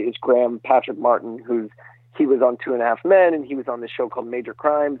roommate is Graham Patrick Martin, he was on 2.5 Men, and he was on this show called Major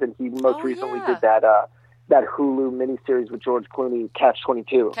Crimes, and he most recently did that Hulu miniseries with George Clooney, Catch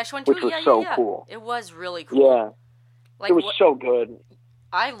 22, which was so cool. It was really cool. Yeah. Like, it was so good.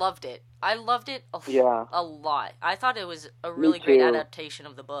 I loved it. A lot. I thought it was a really great adaptation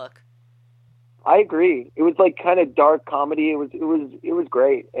of the book. I agree. It was like kind of dark comedy. It was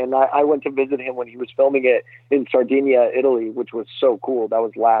great. And I went to visit him when he was filming it in Sardinia, Italy, which was so cool. That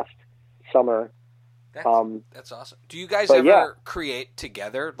was last summer. That's awesome. Do you guys ever create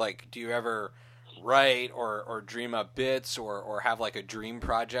together? Like, do you ever write or dream up bits or have like a dream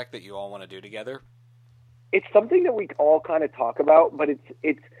project that you all want to do together? It's something that we all kind of talk about, but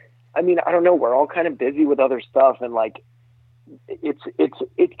it's I mean, I don't know. We're all kind of busy with other stuff, and like, it's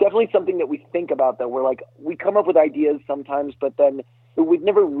definitely something that we think about. That we're like, we come up with ideas sometimes, but then we've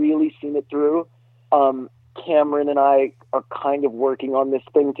never really seen it through. Cameron and I are kind of working on this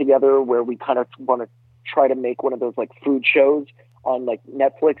thing together, where we kind of want to try to make one of those like food shows on like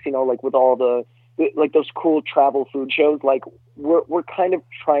Netflix. You know, like with all the like those cool travel food shows. Like we're kind of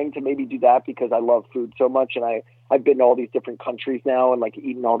trying to maybe do that because I love food so much, and I've been to all these different countries now and like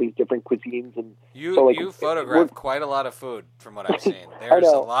eaten all these different cuisines. And you photograph quite a lot of food from what I've seen. There's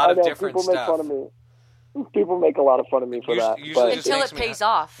a lot of different stuff. Make fun of me. People make a lot of fun of me for that. Until it pays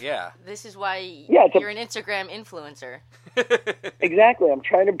off. Yeah. This is why you're an Instagram influencer. Exactly. I'm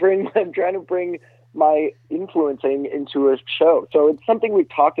trying to bring my influencing into a show. So it's something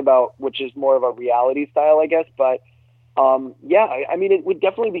we've talked about, which is more of a reality style, I guess. But I mean, it would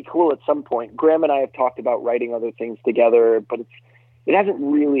definitely be cool at some point. Graham and I have talked about writing other things together, but it hasn't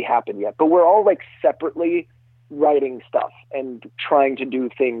really happened yet. But we're all like separately writing stuff and trying to do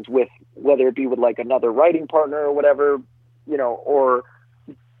things with, whether it be with like another writing partner or whatever,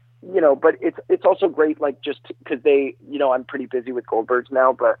 but it's also great, like, just because they, I'm pretty busy with Goldberg's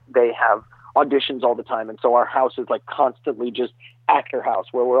now, but they have auditions all the time. And so our house is like constantly just actor house,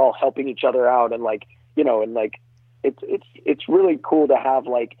 where we're all helping each other out. And like, and like, it's really cool to have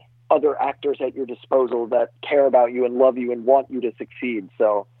like other actors at your disposal that care about you and love you and want you to succeed.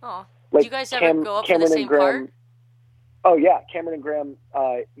 So, like, do you guys ever go up for the same part? Oh yeah, Cameron and Graham.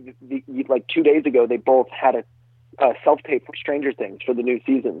 Like 2 days ago, they both had a self-tape for Stranger Things for the new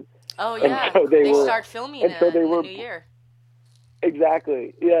season. Oh yeah, so they start filming in the new year.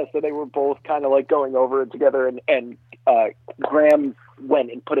 Exactly. Yeah. So they were both kind of like going over it together, and Graham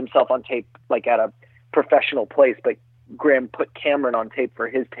went and put himself on tape like at a professional place, but Graham put Cameron on tape for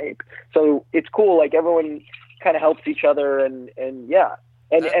his tape. So it's cool. Like everyone kind of helps each other, and yeah.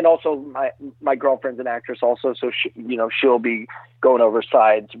 And also my girlfriend's an actress also, so she'll be going over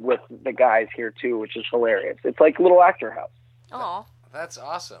sides with the guys here too, which is hilarious. It's like a little actor house. Oh, that's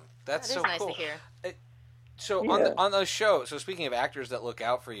awesome. That is so nice cool. to hear. On the show, so speaking of actors that look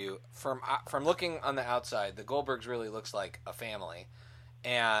out for you, from looking on the outside, the Goldbergs really looks like a family,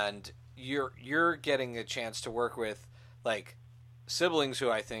 and you're getting a chance to work with like siblings who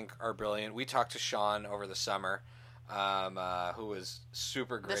I think are brilliant. We talked to Sean over the summer. Who was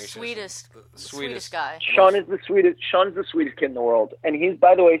super gracious. The sweetest guy. Sean's the sweetest kid in the world. And he's,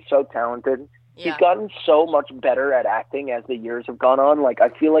 by the way, so talented. Yeah. He's gotten so much better at acting as the years have gone on. Like, I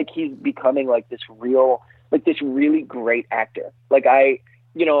feel like he's becoming like this really great actor. Like I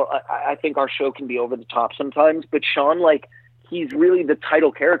think our show can be over the top sometimes, but Sean, like, he's really the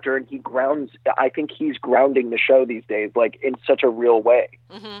title character, and I think he's grounding the show these days, like in such a real way,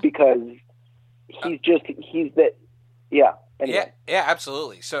 because he's the, yeah. Anyway. Yeah,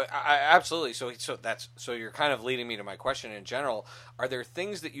 absolutely. So absolutely. So you're kind of leading me to my question in general. Are there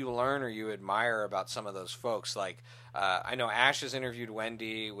things that you learn or you admire about some of those folks? Like, I know Ash has interviewed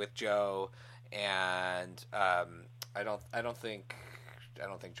Wendy with Joe, and I don't think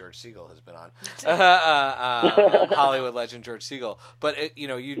George Siegel has been on Hollywood legend George Siegel. But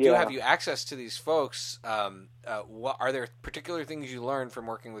you do have access to these folks. What are there particular things you learn from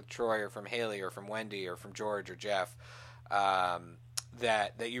working with Troy or from Haley or from Wendy or from George or Jeff?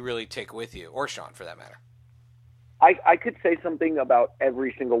 That you really take with you, or Sean for that matter? I could say something about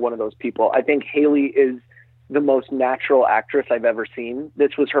every single one of those people. I think Haley is the most natural actress I've ever seen.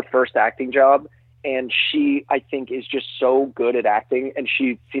 This was her first acting job, and she, I think, is just so good at acting. And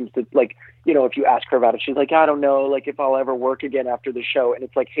she seems to, like, if you ask her about it, she's like, I don't know, like, if I'll ever work again after the show. And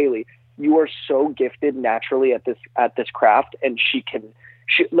it's like, Haley, you are so gifted naturally at this craft, and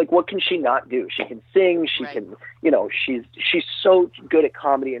what can she not do? She can sing. She can, she's so good at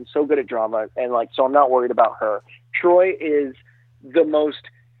comedy and so good at drama. And so I'm not worried about her. Troy is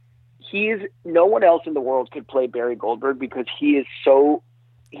no one else in the world could play Barry Goldberg because he is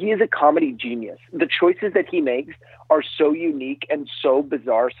a comedy genius. The choices that he makes are so unique and so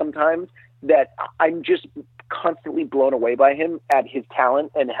bizarre sometimes that I'm just constantly blown away by him at his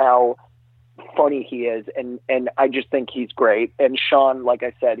talent and how funny he is, and I just think he's great. And Sean, like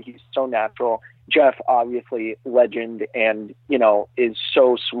I said, he's so natural. Jeff, obviously legend, and is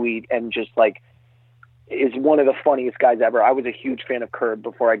so sweet and just is one of the funniest guys ever. I was a huge fan of Curb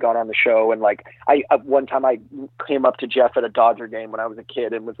before I got on the show, and one time I came up to Jeff at a Dodger game when I was a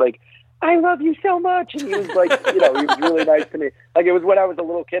kid and was like, I love you so much. And he was like, he was really nice to me. Like, it was when I was a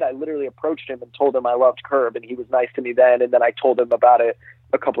little kid, I literally approached him and told him I loved Curb, and he was nice to me then. And then I told him about it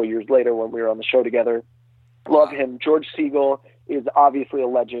a couple of years later when we were on the show together. Love him. George Siegel is obviously a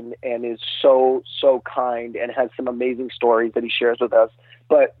legend and is so, so kind and has some amazing stories that he shares with us.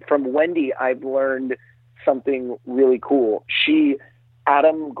 But from Wendy, I've learned something really cool.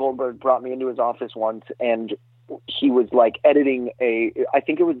 Adam Goldberg brought me into his office once, and he was editing I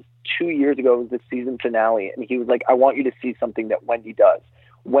think it was 2 years ago, it was the season finale. And he was like, I want you to see something that Wendy does.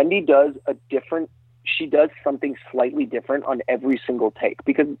 Wendy does she does something slightly different on every single take,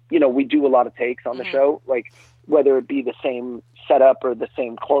 because, we do a lot of takes on the show, whether it be the same setup or the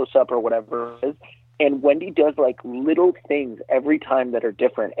same close up or whatever it is. And Wendy does little things every time that are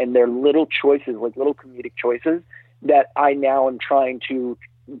different. And they're little choices, little comedic choices that I now am trying to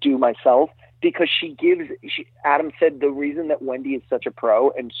do myself, because Adam said the reason that Wendy is such a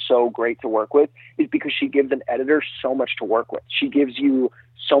pro and so great to work with is because she gives an editor so much to work with. She gives you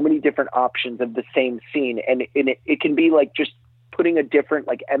so many different options of the same scene. And it can be just putting a different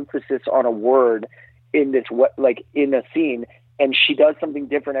emphasis on a word in in a scene. And she does something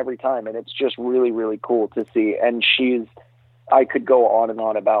different every time. And it's just really, really cool to see. And I could go on and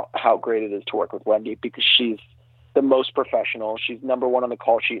on about how great it is to work with Wendy, because she's the most professional. She's number one on the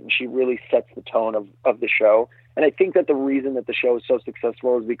call sheet, and she really sets the tone of the show. And I think that the reason that the show is so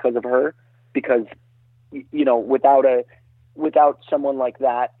successful is because of her, because, without someone like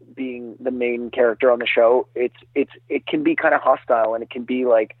that being the main character on the show, it can be kind of hostile, and it can be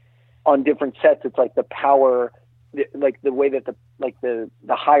on different sets. It's the power, the way that the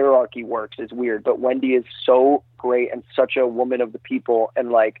hierarchy works is weird, but Wendy is so great and such a woman of the people,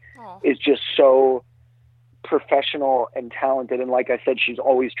 and is just so professional and talented. And like I said, she's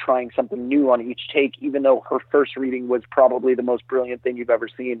always trying something new on each take, even though her first reading was probably the most brilliant thing you've ever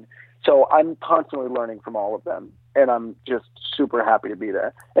seen. So I'm constantly learning from all of them, and I'm just super happy to be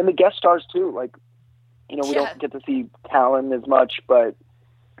there. And the guest stars too, we don't get to see Talon as much, but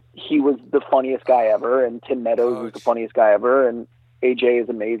he was the funniest guy ever, and Tim Meadows is the funniest guy ever, and AJ is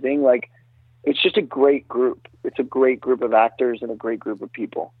amazing. It's just a great group. It's a great group of actors and a great group of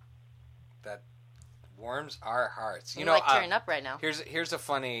people. That warms our hearts. I'm tearing up right now. Here's a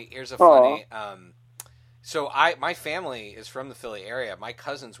funny. Aww. So my family is from the Philly area. My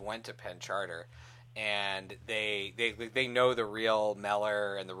cousins went to Penn Charter, and they know the real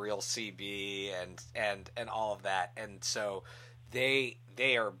Meller and the real CB and all of that, and so they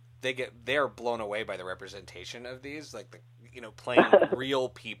are blown away by the representation of these, playing real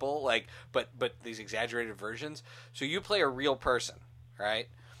people, but these exaggerated versions. So you play a real person, right?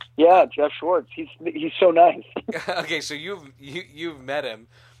 Yeah, Jeff Schwartz. He's so nice. Okay, so you've met him.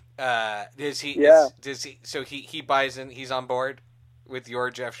 Does he? Yeah. Does he? So he buys in. He's on board with your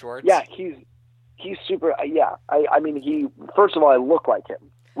Jeff Schwartz. Yeah, he's super. Yeah, I mean, first of all, I look like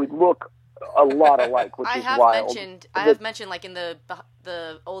him. We look a lot alike, which is wild. I have mentioned, like in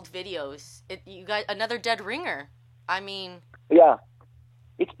the old videos, you guys, another dead ringer. I mean, yeah,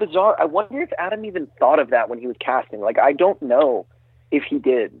 it's bizarre. I wonder if Adam even thought of that when he was casting. Like, I don't know if he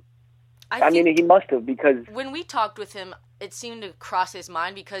did. I mean, he must have, because when we talked with him, it seemed to cross his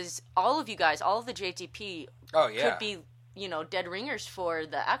mind, because all of you guys, all of the JTP, could be, dead ringers for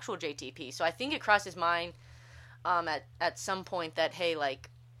the actual JTP. So I think it crossed his mind at some point that, hey, like,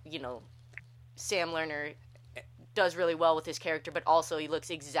 Sam Lerner does really well with his character, but also he looks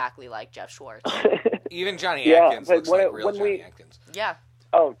exactly like Jeff Schwartz. Even Johnny Atkins looks like real Johnny Atkins. Yeah.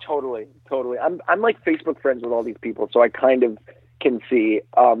 Oh, totally. I'm like Facebook friends with all these people, so I kind of can see.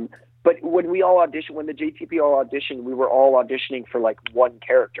 But when we all auditioned, when the JTP all auditioned, we were all auditioning for like one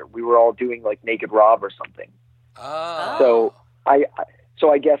character. We were all doing like Naked Rob or something. Oh.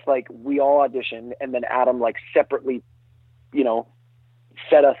 So I guess like we all auditioned, and then Adam like separately,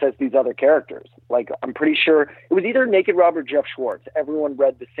 set us as these other characters. Like, I'm pretty sure it was either Naked Rob or Jeff Schwartz. Everyone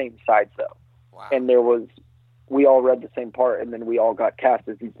read the same sides though. Wow. And we all read the same part, and then we all got cast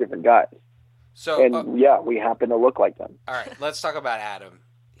as these different guys. So, we happen to look like them. All right, let's talk about Adam.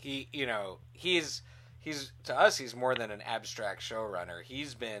 He's to us, he's more than an abstract showrunner.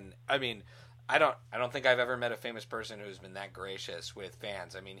 He's been, I mean, I don't think I've ever met a famous person who's been that gracious with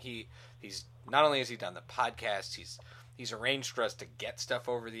fans. I mean, he's not only has he done the podcast, he's arranged for us to get stuff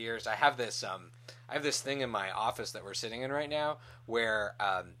over the years. I have this thing in my office that we're sitting in right now where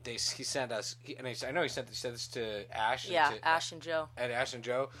he sent us, I know he said this to Ash. Yeah, Ash and Joe. And Ash and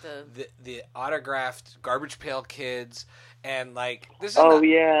Joe. The autographed Garbage Pail Kids, and like this is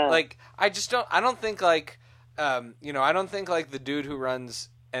like I don't think like I don't think like the dude who runs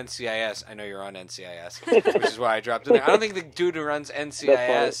NCIS. I know you're on NCIS, which is why I dropped it there. I don't think the dude who runs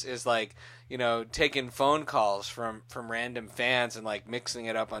NCIS is like, taking phone calls from random fans and like mixing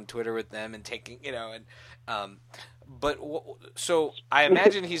it up on Twitter with them and taking, so I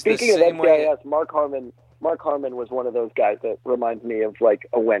imagine he's the same way. Mark Harmon was one of those guys that reminds me of like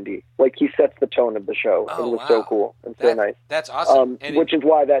a Wendy. Like, he sets the tone of the show. Oh, it was so cool and so nice. That's awesome. Which is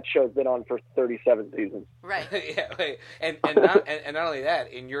why that show's been on for 37 seasons. Right. Yeah. And not only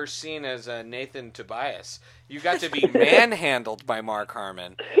that, in your scene as Nathan Tobias, you got to be manhandled by Mark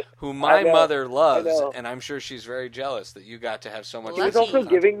Harmon, who my mother loves, and I'm sure she's very jealous that you got to have so much. He was also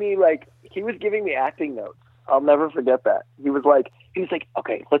giving me acting notes. I'll never forget that. He was like,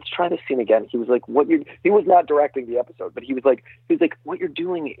 okay, let's try this scene again. He was like, he was not directing the episode, but he was like, what you're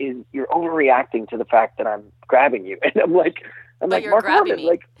doing is you're overreacting to the fact that I'm grabbing you. And I'm like, Mark Harmon,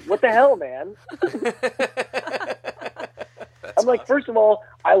 like, what the hell, man? I'm like, first of all,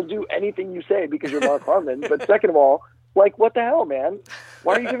 I'll do anything you say because you're Mark Harmon. But second of all, like, what the hell, man?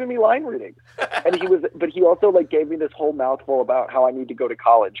 Why are you giving me line readings? And he also like gave me this whole mouthful about how I need to go to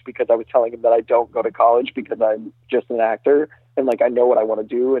college, because I was telling him that I don't go to college because I'm just an actor, and like I know what I want to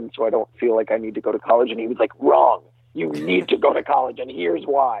do, and so I don't feel like I need to go to college. And he was like, wrong. You need to go to college, and here's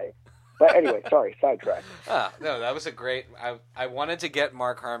why. But anyway, sorry, sidetrack. No, that was a great. I wanted to get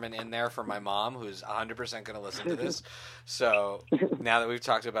Mark Harmon in there for my mom, who's 100% going to listen to this. So now that we've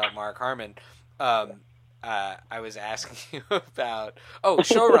talked about Mark Harmon, I was asking you about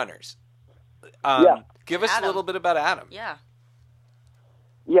showrunners. Give us Adam. a little bit about Adam. Yeah.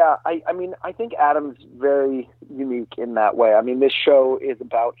 Yeah, I mean, I think Adam's very unique in that way. I mean, this show is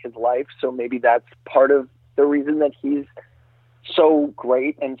about his life, so maybe that's part of the reason that he's so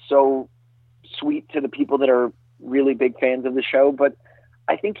great and so sweet to the people that are really big fans of the show. But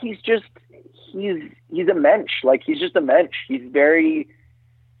I think he's a mensch. Like, he's just a mensch. He's a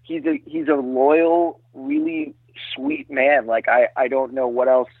loyal, really sweet man. Like, I don't know what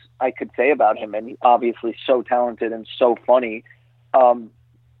else I could say about him. And he's obviously so talented and so funny.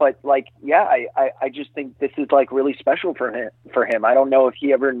 But like, yeah, I just think this is like really special for him. I don't know if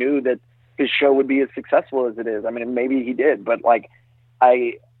he ever knew that his show would be as successful as it is. I mean, maybe he did, but like,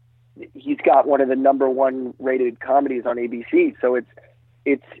 he's got one of the #1 rated comedies on ABC. So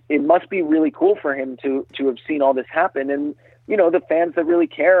it must be really cool for him to have seen all this happen. And, the fans that really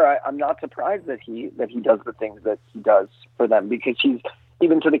care, I'm not surprised that he does the things that he does for them, because he's,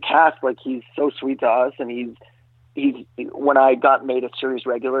 even to the cast, like, he's so sweet to us. And he's when I got made a series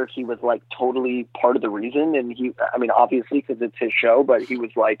regular, he was like totally part of the reason. And obviously because it's his show, but he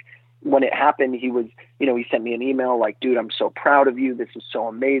was like, when it happened, he was, he sent me an email like, dude, I'm so proud of you. This is so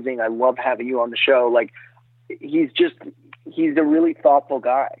amazing. I love having you on the show. Like, he's a really thoughtful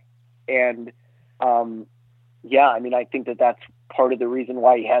guy. And, yeah, I mean, I think that that's part of the reason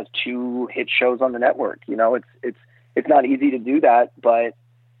why he has 2 hit shows on the network. It's not easy to do that, but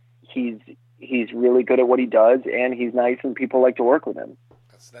he's really good at what he does, and he's nice, and people like to work with him.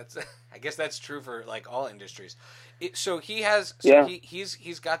 That's I guess that's true for like all industries.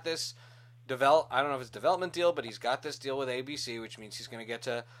 He's got this I don't know if it's a development deal, but he's got this deal with ABC, which means he's going to get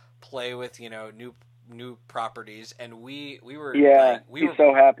to play with new properties, and we were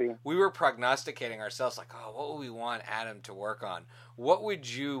so happy. We were prognosticating ourselves like, oh, what would we want Adam to work on? What would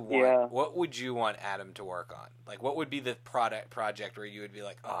you want? Yeah. What would you want Adam to work on? Like, what would be the project where you would be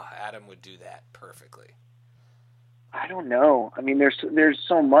like, oh, Adam would do that perfectly? I don't know. I mean, there's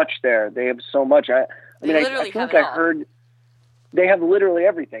so much there. They have so much. I heard they have literally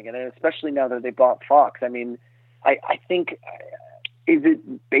everything, and especially now that they bought Fox. I mean, I think, is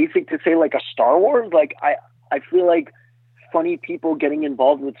it basic to say like a Star Wars? Like I feel like funny people getting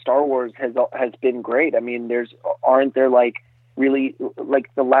involved with Star Wars has been great. I mean, aren't there like really like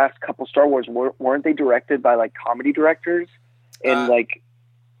the last couple Star Wars weren't they directed by like comedy directors and Ryan.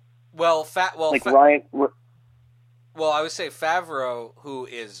 Well, I would say Favreau, who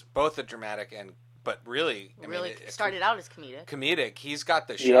is both a dramatic but really started out as comedic. He's got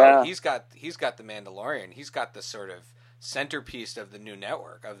the show. Yeah. He's got the Mandalorian. He's got the sort of centerpiece of the new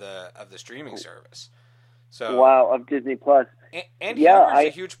network of the streaming service. So wow, of Disney Plus. And humor is a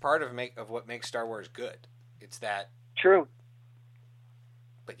huge part of what makes Star Wars good. It's that true.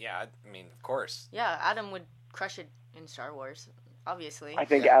 But yeah, I mean, of course. Yeah, Adam would crush it in Star Wars. Obviously. I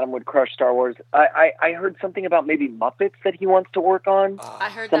think Adam would crush Star Wars. I heard something about maybe Muppets that he wants to work on. I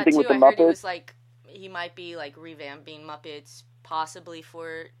heard something that too. With the I Muppets. Heard he was like, he might be like revamping Muppets possibly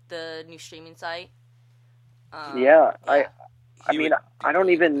for the new streaming site. I don't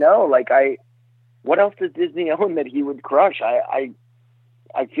even know. Like, what else does Disney own that he would crush? I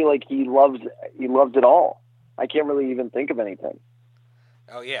feel like he loves it all. I can't really even think of anything.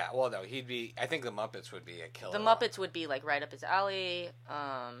 Oh yeah, well no, I think the Muppets would be a killer. The Muppets would be like right up his alley.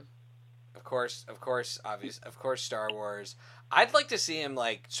 Of course, Star Wars. I'd like to see him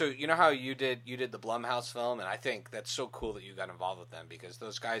like. So you know how you did the Blumhouse film, and I think that's so cool that you got involved with them because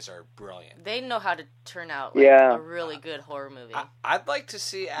those guys are brilliant. They know how to turn out a really good horror movie. I'd like to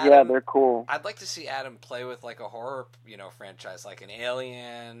see Adam. Yeah, they're cool. I'd like to see Adam play with like a horror, franchise like an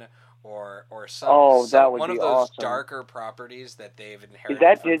Alien. Or one of those awesome. darker properties that they've inherited. Is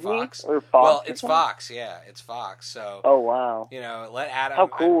that from Disney Fox. or Fox? Well, it's Fox. Yeah, it's Fox. So. Oh wow. Let Adam. How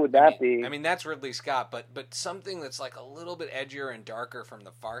cool would that be? I mean, that's Ridley Scott, but something that's like a little bit edgier and darker from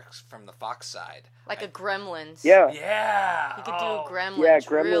the Fox side. Like a Gremlins. Yeah. Yeah. He could do Gremlins. Yeah,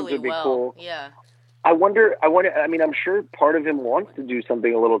 Gremlins really would be well. cool. Yeah. I wonder. I mean, I'm sure part of him wants to do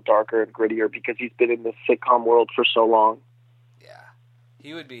something a little darker and grittier because he's been in the sitcom world for so long.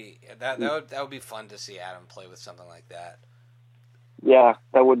 He would be that would be fun to see Adam play with something like that. Yeah,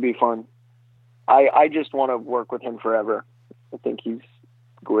 that would be fun. I just want to work with him forever. I think he's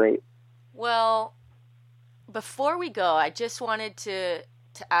great. Well, before we go, I just wanted to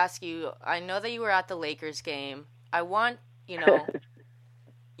ask you. I know that you were at the Lakers game. I want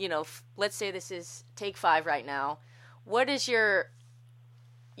let's say this is take 5 right now. What is your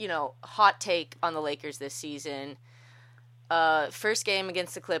hot take on the Lakers this season? First game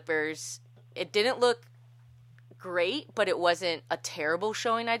against the Clippers, it didn't look great, but it wasn't a terrible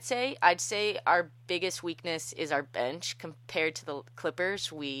showing, I'd say. I'd say our biggest weakness is our bench. Compared to the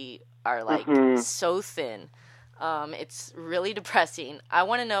Clippers, we are, so thin. It's really depressing. I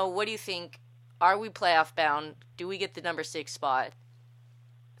want to know, what do you think? Are we playoff bound? Do we get the number 6 spot?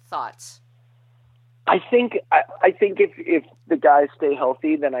 Thoughts? I think if the guys stay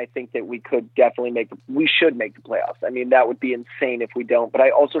healthy, then I think that we could definitely we should make the playoffs. I mean, that would be insane if we don't. But I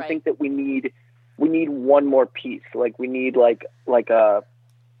also think that we need one more piece. Like we need like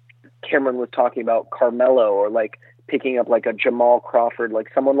Cameron was talking about Carmelo, or like picking up like a Jamal Crawford, like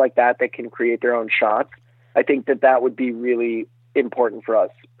someone like that can create their own shots. I think that would be really important for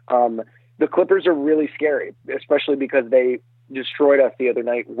us. The Clippers are really scary, especially because they destroyed us the other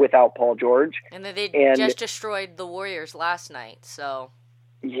night without Paul George. And then they just destroyed the Warriors last night, so.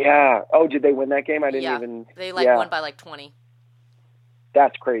 Yeah. Oh, did they win that game? I didn't even. They won by 20.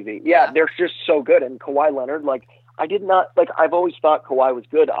 That's crazy. Yeah, they're just so good. And Kawhi Leonard, I did not, I've always thought Kawhi was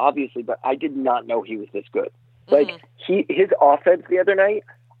good, obviously, but I did not know he was this good. His offense the other night,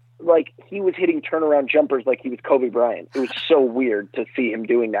 he was hitting turnaround jumpers like he was Kobe Bryant. It was so weird to see him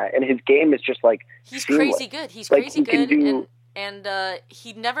doing that. And his game is just he's seamless. Crazy good. He's crazy good. And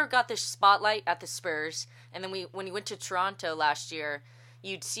he never got the spotlight at the Spurs. And then when he went to Toronto last year,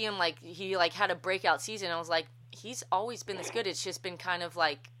 you'd see him he had a breakout season. I was like, he's always been this good. It's just been kind of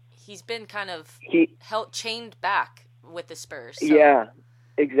he's been kind of chained back with the Spurs. So. Yeah,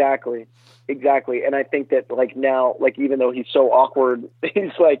 exactly. And I think that now, even though he's so awkward,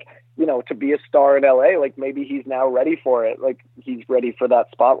 he's to be a star in LA, like maybe he's now ready for it. Like he's ready for that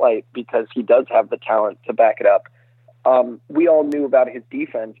spotlight because he does have the talent to back it up. We all knew about his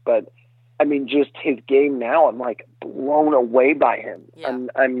defense, but I mean, just his game now, I'm like blown away by him. Yeah.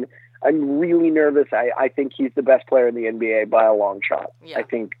 I'm really nervous. I think he's the best player in the NBA by a long shot. Yeah. I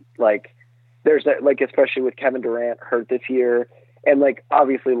think like there's that, like, especially with Kevin Durant hurt this year, and like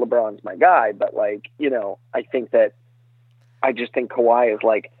obviously LeBron's my guy, but like, I just think Kawhi is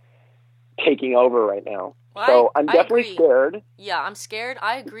like taking over right now. Well, so I'm definitely agree. scared. Yeah, I'm scared.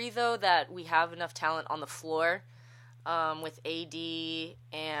 I agree though that we have enough talent on the floor, with AD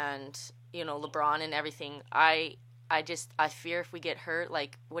and LeBron and everything. I fear if we get hurt.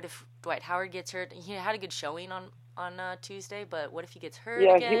 Like, what if Dwight Howard gets hurt? He had a good showing on Tuesday, but what if he gets hurt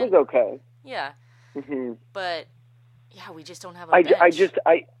again? Yeah, he was okay. Yeah. Mm-hmm. But yeah, we just don't have a bench.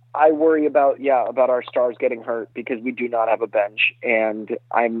 I worry about our stars getting hurt because we do not have a bench, and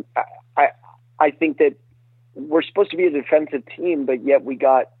I think that we're supposed to be a defensive team, but yet we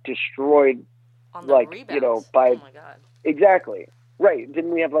got destroyed on the rebounds. by oh my god. Exactly. Right.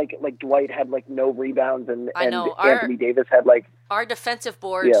 Didn't we have like Dwight had like no rebounds and Anthony Davis had like our defensive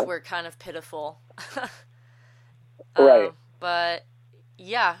boards were kind of pitiful. Right. But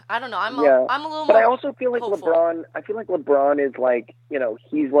yeah, I don't know. I'm a little But more I also feel like hopeful. LeBron is like,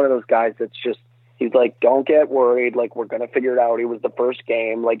 he's one of those guys that's just, he's like, don't get worried. Like, we're going to figure it out. It was the first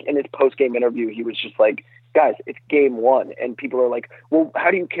game. Like, in his post-game interview, he was just like, guys, it's game one. And people are like, well,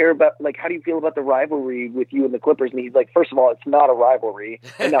 how do you feel about the rivalry with you and the Clippers? And he's like, first of all, it's not a rivalry.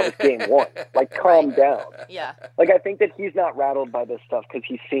 And that was game one. Like, calm down. Yeah. Like, I think that he's not rattled by this stuff because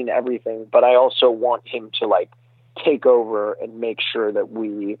he's seen everything. But I also want him to, like, take over and make sure that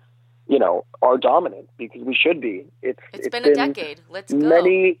we, are dominant because we should be. It's been a decade. Let's go.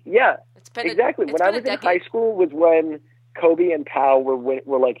 Exactly. When I was in high school was when Kobe and Powell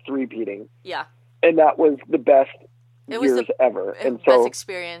were like three-peating. Yeah. And that was the best years ever. And so, best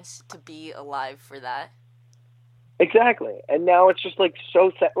experience to be alive for that. Exactly. And now it's just like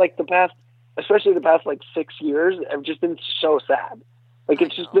so sad. Like especially the past like 6 years have just been so sad. Like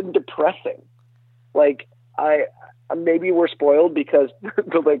it's just been depressing. Like maybe we're spoiled because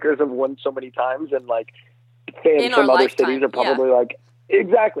the Lakers have won so many times and like fans from other cities are probably like,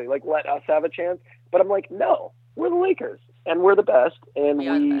 exactly, like let us have a chance. But I'm like, no, we're the Lakers and we're the best and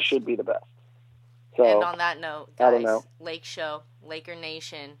we should be the best. So, and on that note, guys, I don't know. Lake Show, Laker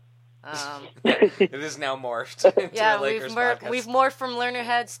Nation. It is now morphed into the Lakers podcast. We've morphed from Lerner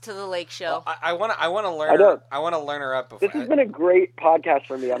Heads to the Lake Show. Well, I want to learn. I want to learn her up. Before. This has been a great podcast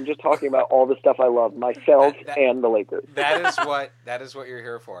for me. I'm just talking about all the stuff I love, myself and the Lakers. That is what you're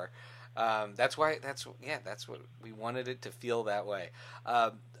here for. That's what we wanted it to feel that way.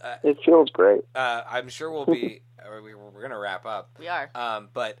 It feels great. I'm sure we'll be. We're going to wrap up. We are.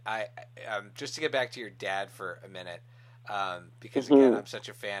 But I just to get back to your dad for a minute, because again, I'm such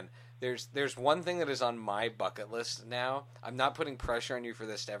a fan. There's one thing that is on my bucket list now. I'm not putting pressure on you for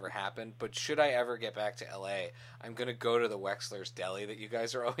this to ever happen, but should I ever get back to LA, I'm going to go to the Wexler's Deli that you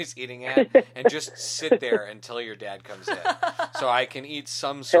guys are always eating at and just sit there until your dad comes in. So I can eat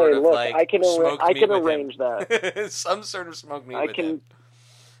some sort of like smoked meat with arrange him. That. Some sort of smoked meat with him.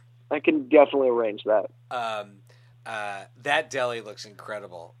 I can definitely arrange that. That deli looks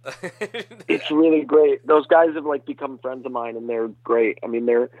incredible. It's really great. Those guys have like become friends of mine, and they're great. I mean,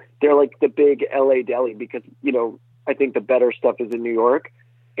 they're like the big LA deli because I think the better stuff is in New York,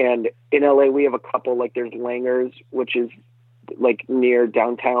 and in LA we have a couple. Like there's Langer's, which is like near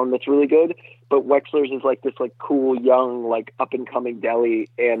downtown, that's really good. But Wexler's is like this like cool young like up and coming deli,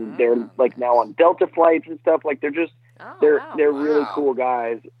 and they're like now on Delta flights and stuff. Like they're just they're really cool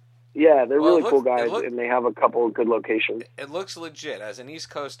guys. Yeah, they're really cool guys, and they have a couple of good locations. It looks legit. As an East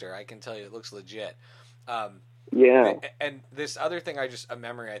Coaster, I can tell you it looks legit. Yeah. And this other thing, a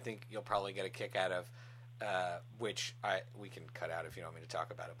memory I think you'll probably get a kick out of, which we can cut out if you don't want me to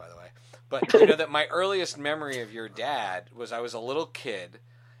talk about it, by the way. But that my earliest memory of your dad was I was a little kid,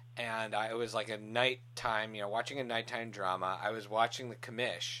 and it was like a nighttime, watching a nighttime drama. I was watching The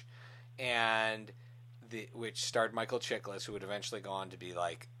Commish, and which starred Michael Chiklis, who would eventually go on to be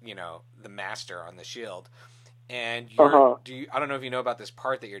like, the master on The Shield. And I don't know if you know about this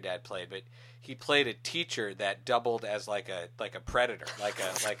part that your dad played, but he played a teacher that doubled as like a predator, like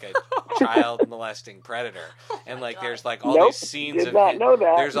a child molesting predator. And like there's like all these scenes of him,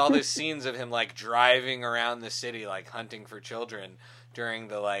 there's all these scenes of him like driving around the city like hunting for children during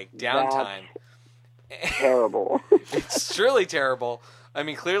the like downtime. That's terrible. It's truly terrible. I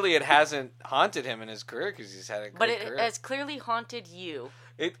mean, clearly it hasn't haunted him in his career because he's had a great career. But it has clearly haunted you.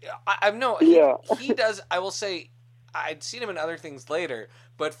 He does. I will say, I'd seen him in other things later,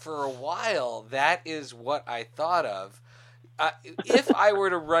 but for a while, that is what I thought of. If I were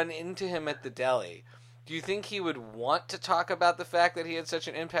to run into him at the deli, do you think he would want to talk about the fact that he had such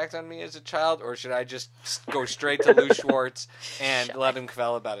an impact on me as a child, or should I just go straight to Lou Schwartz and let him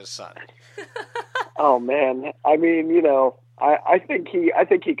kvel about his son? Oh man, I mean, I think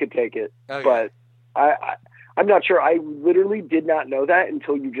he could take it, okay. But I'm not sure. I literally did not know that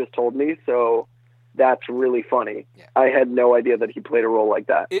until you just told me. So that's really funny. Yeah. I had no idea that he played a role like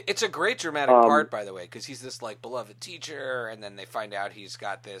that. It's a great dramatic part, by the way, because he's this like beloved teacher, and then they find out he's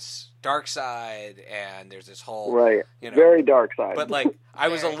got this dark side, and there's this whole very dark side. But like, I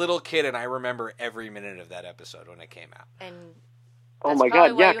was a little kid, and I remember every minute of that episode when it came out. And oh my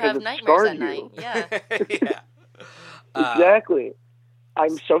god, yeah, because it scarred you. Yeah, yeah, exactly.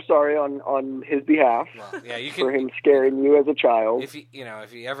 I'm so sorry on his behalf. Well, yeah, you can, for him scaring you as a child. If he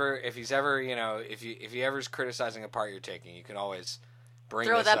ever's criticizing a part you're taking, you can always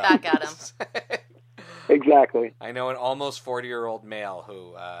throw that up. back at him. Exactly. I know an almost 40-year-old male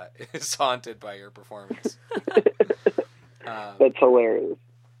who is haunted by your performance. That's hilarious.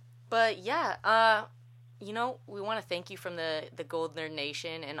 But yeah, we want to thank you from the Gold Nerd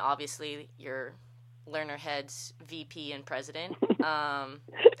Nation, and obviously your Lerner Heads VP and president.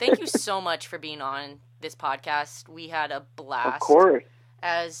 Thank you so much for being on this podcast. We had a blast. Of course.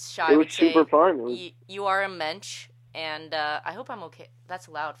 As Shai would say, super fun. You are a mensch, and I hope I'm okay. That's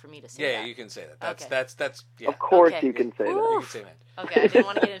allowed for me to say that. Yeah, you can say that. Okay. That's yeah. Of course you can say that. You can say that. Okay, I didn't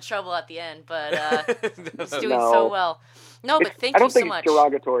want to get in trouble at the end, but he's doing so well. No, but thank you so much. I don't think it's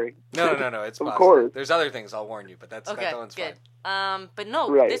derogatory. No, it's of positive. course. There's other things, I'll warn you, but that one's good. fine. But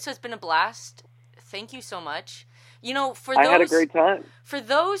no, this has been a blast. Thank you so much. I had a great time. For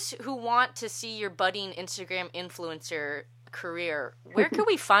those who want to see your budding Instagram influencer career, where can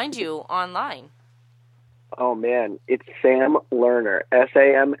we find you online? Oh man, it's Sam Lerner,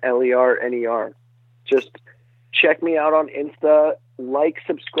 SamLerner. Just check me out on Insta, like,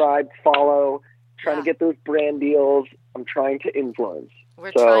 subscribe, follow, trying to get those brand deals. I'm trying to influence.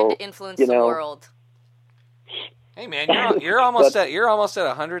 We're trying to influence the world. Hey man, you're almost at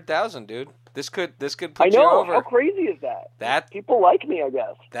 100,000, dude. This could put you over. How crazy is that? People like me, I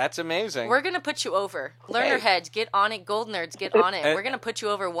guess. That's amazing. We're gonna put you over. Lerner Heads, get on it. Gold Nerds, get on it. We're gonna put you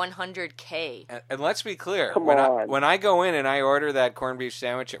over 100K. And let's be clear. Come on. When I go in and I order that corned beef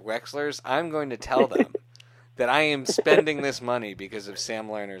sandwich at Wexler's, I'm going to tell them that I am spending this money because of Sam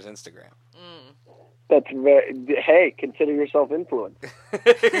Lerner's Instagram. That's hey, consider yourself influenced.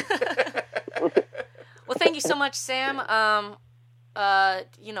 Well, thank you so much, Sam.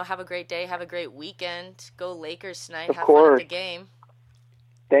 Have a great day. Have a great weekend. Go Lakers tonight. Have fun at the game.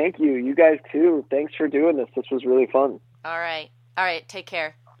 Thank you. You guys too. Thanks for doing this. This was really fun. All right. Take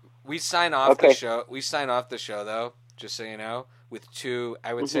care. We sign off the show. We sign off the show though, just so you know, with two,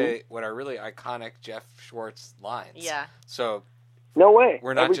 I would say, what are really iconic Jeff Schwartz lines. Yeah. So. No way.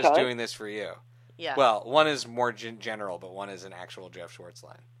 We're not just doing this for you. Yeah. Well, one is more general, but one is an actual Jeff Schwartz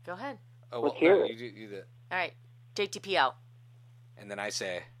line. Go ahead. Oh, well, Let's hear it. You do. All right. JTP out. And then I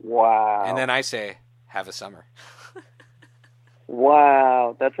say, wow. And then I say, have a summer.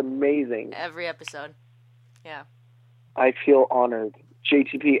 Wow, that's amazing. Every episode. Yeah. I feel honored.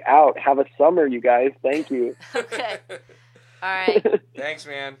 JTP out. Have a summer, you guys. Thank you. Okay. All right. Thanks,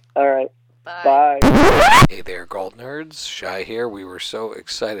 man. All right. Bye. Hey there, Gold Nerds. Shai here. We were so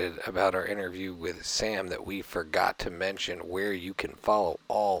excited about our interview with Sam that we forgot to mention where you can follow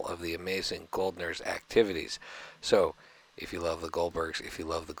all of the amazing Gold Nerds activities. So, if you love the Goldbergs, if you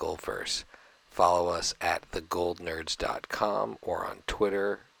love the Goldverse, follow us at thegoldnerds.com or on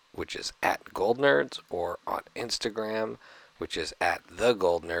Twitter, which is @goldnerds, or on Instagram, which is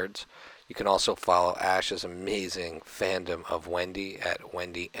 @thegoldnerds. You can also follow Ash's amazing fandom of Wendy at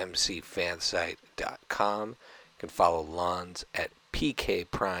wendymcfansite.com. You can follow Lons at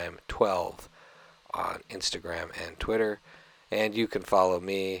PKPrime12 on Instagram and Twitter. And you can follow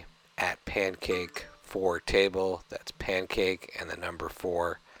me at Pancake4Table. That's Pancake and the number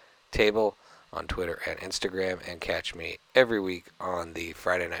 4 Table on Twitter and Instagram. And catch me every week on the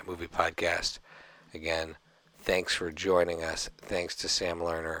Friday Night Movie Podcast. Again, thanks for joining us. Thanks to Sam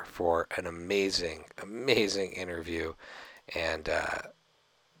Lerner for an amazing, amazing interview. And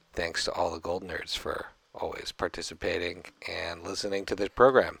thanks to all the Gold Nerds for always participating and listening to this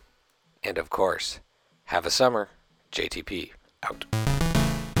program. And of course, have a summer. JTP out.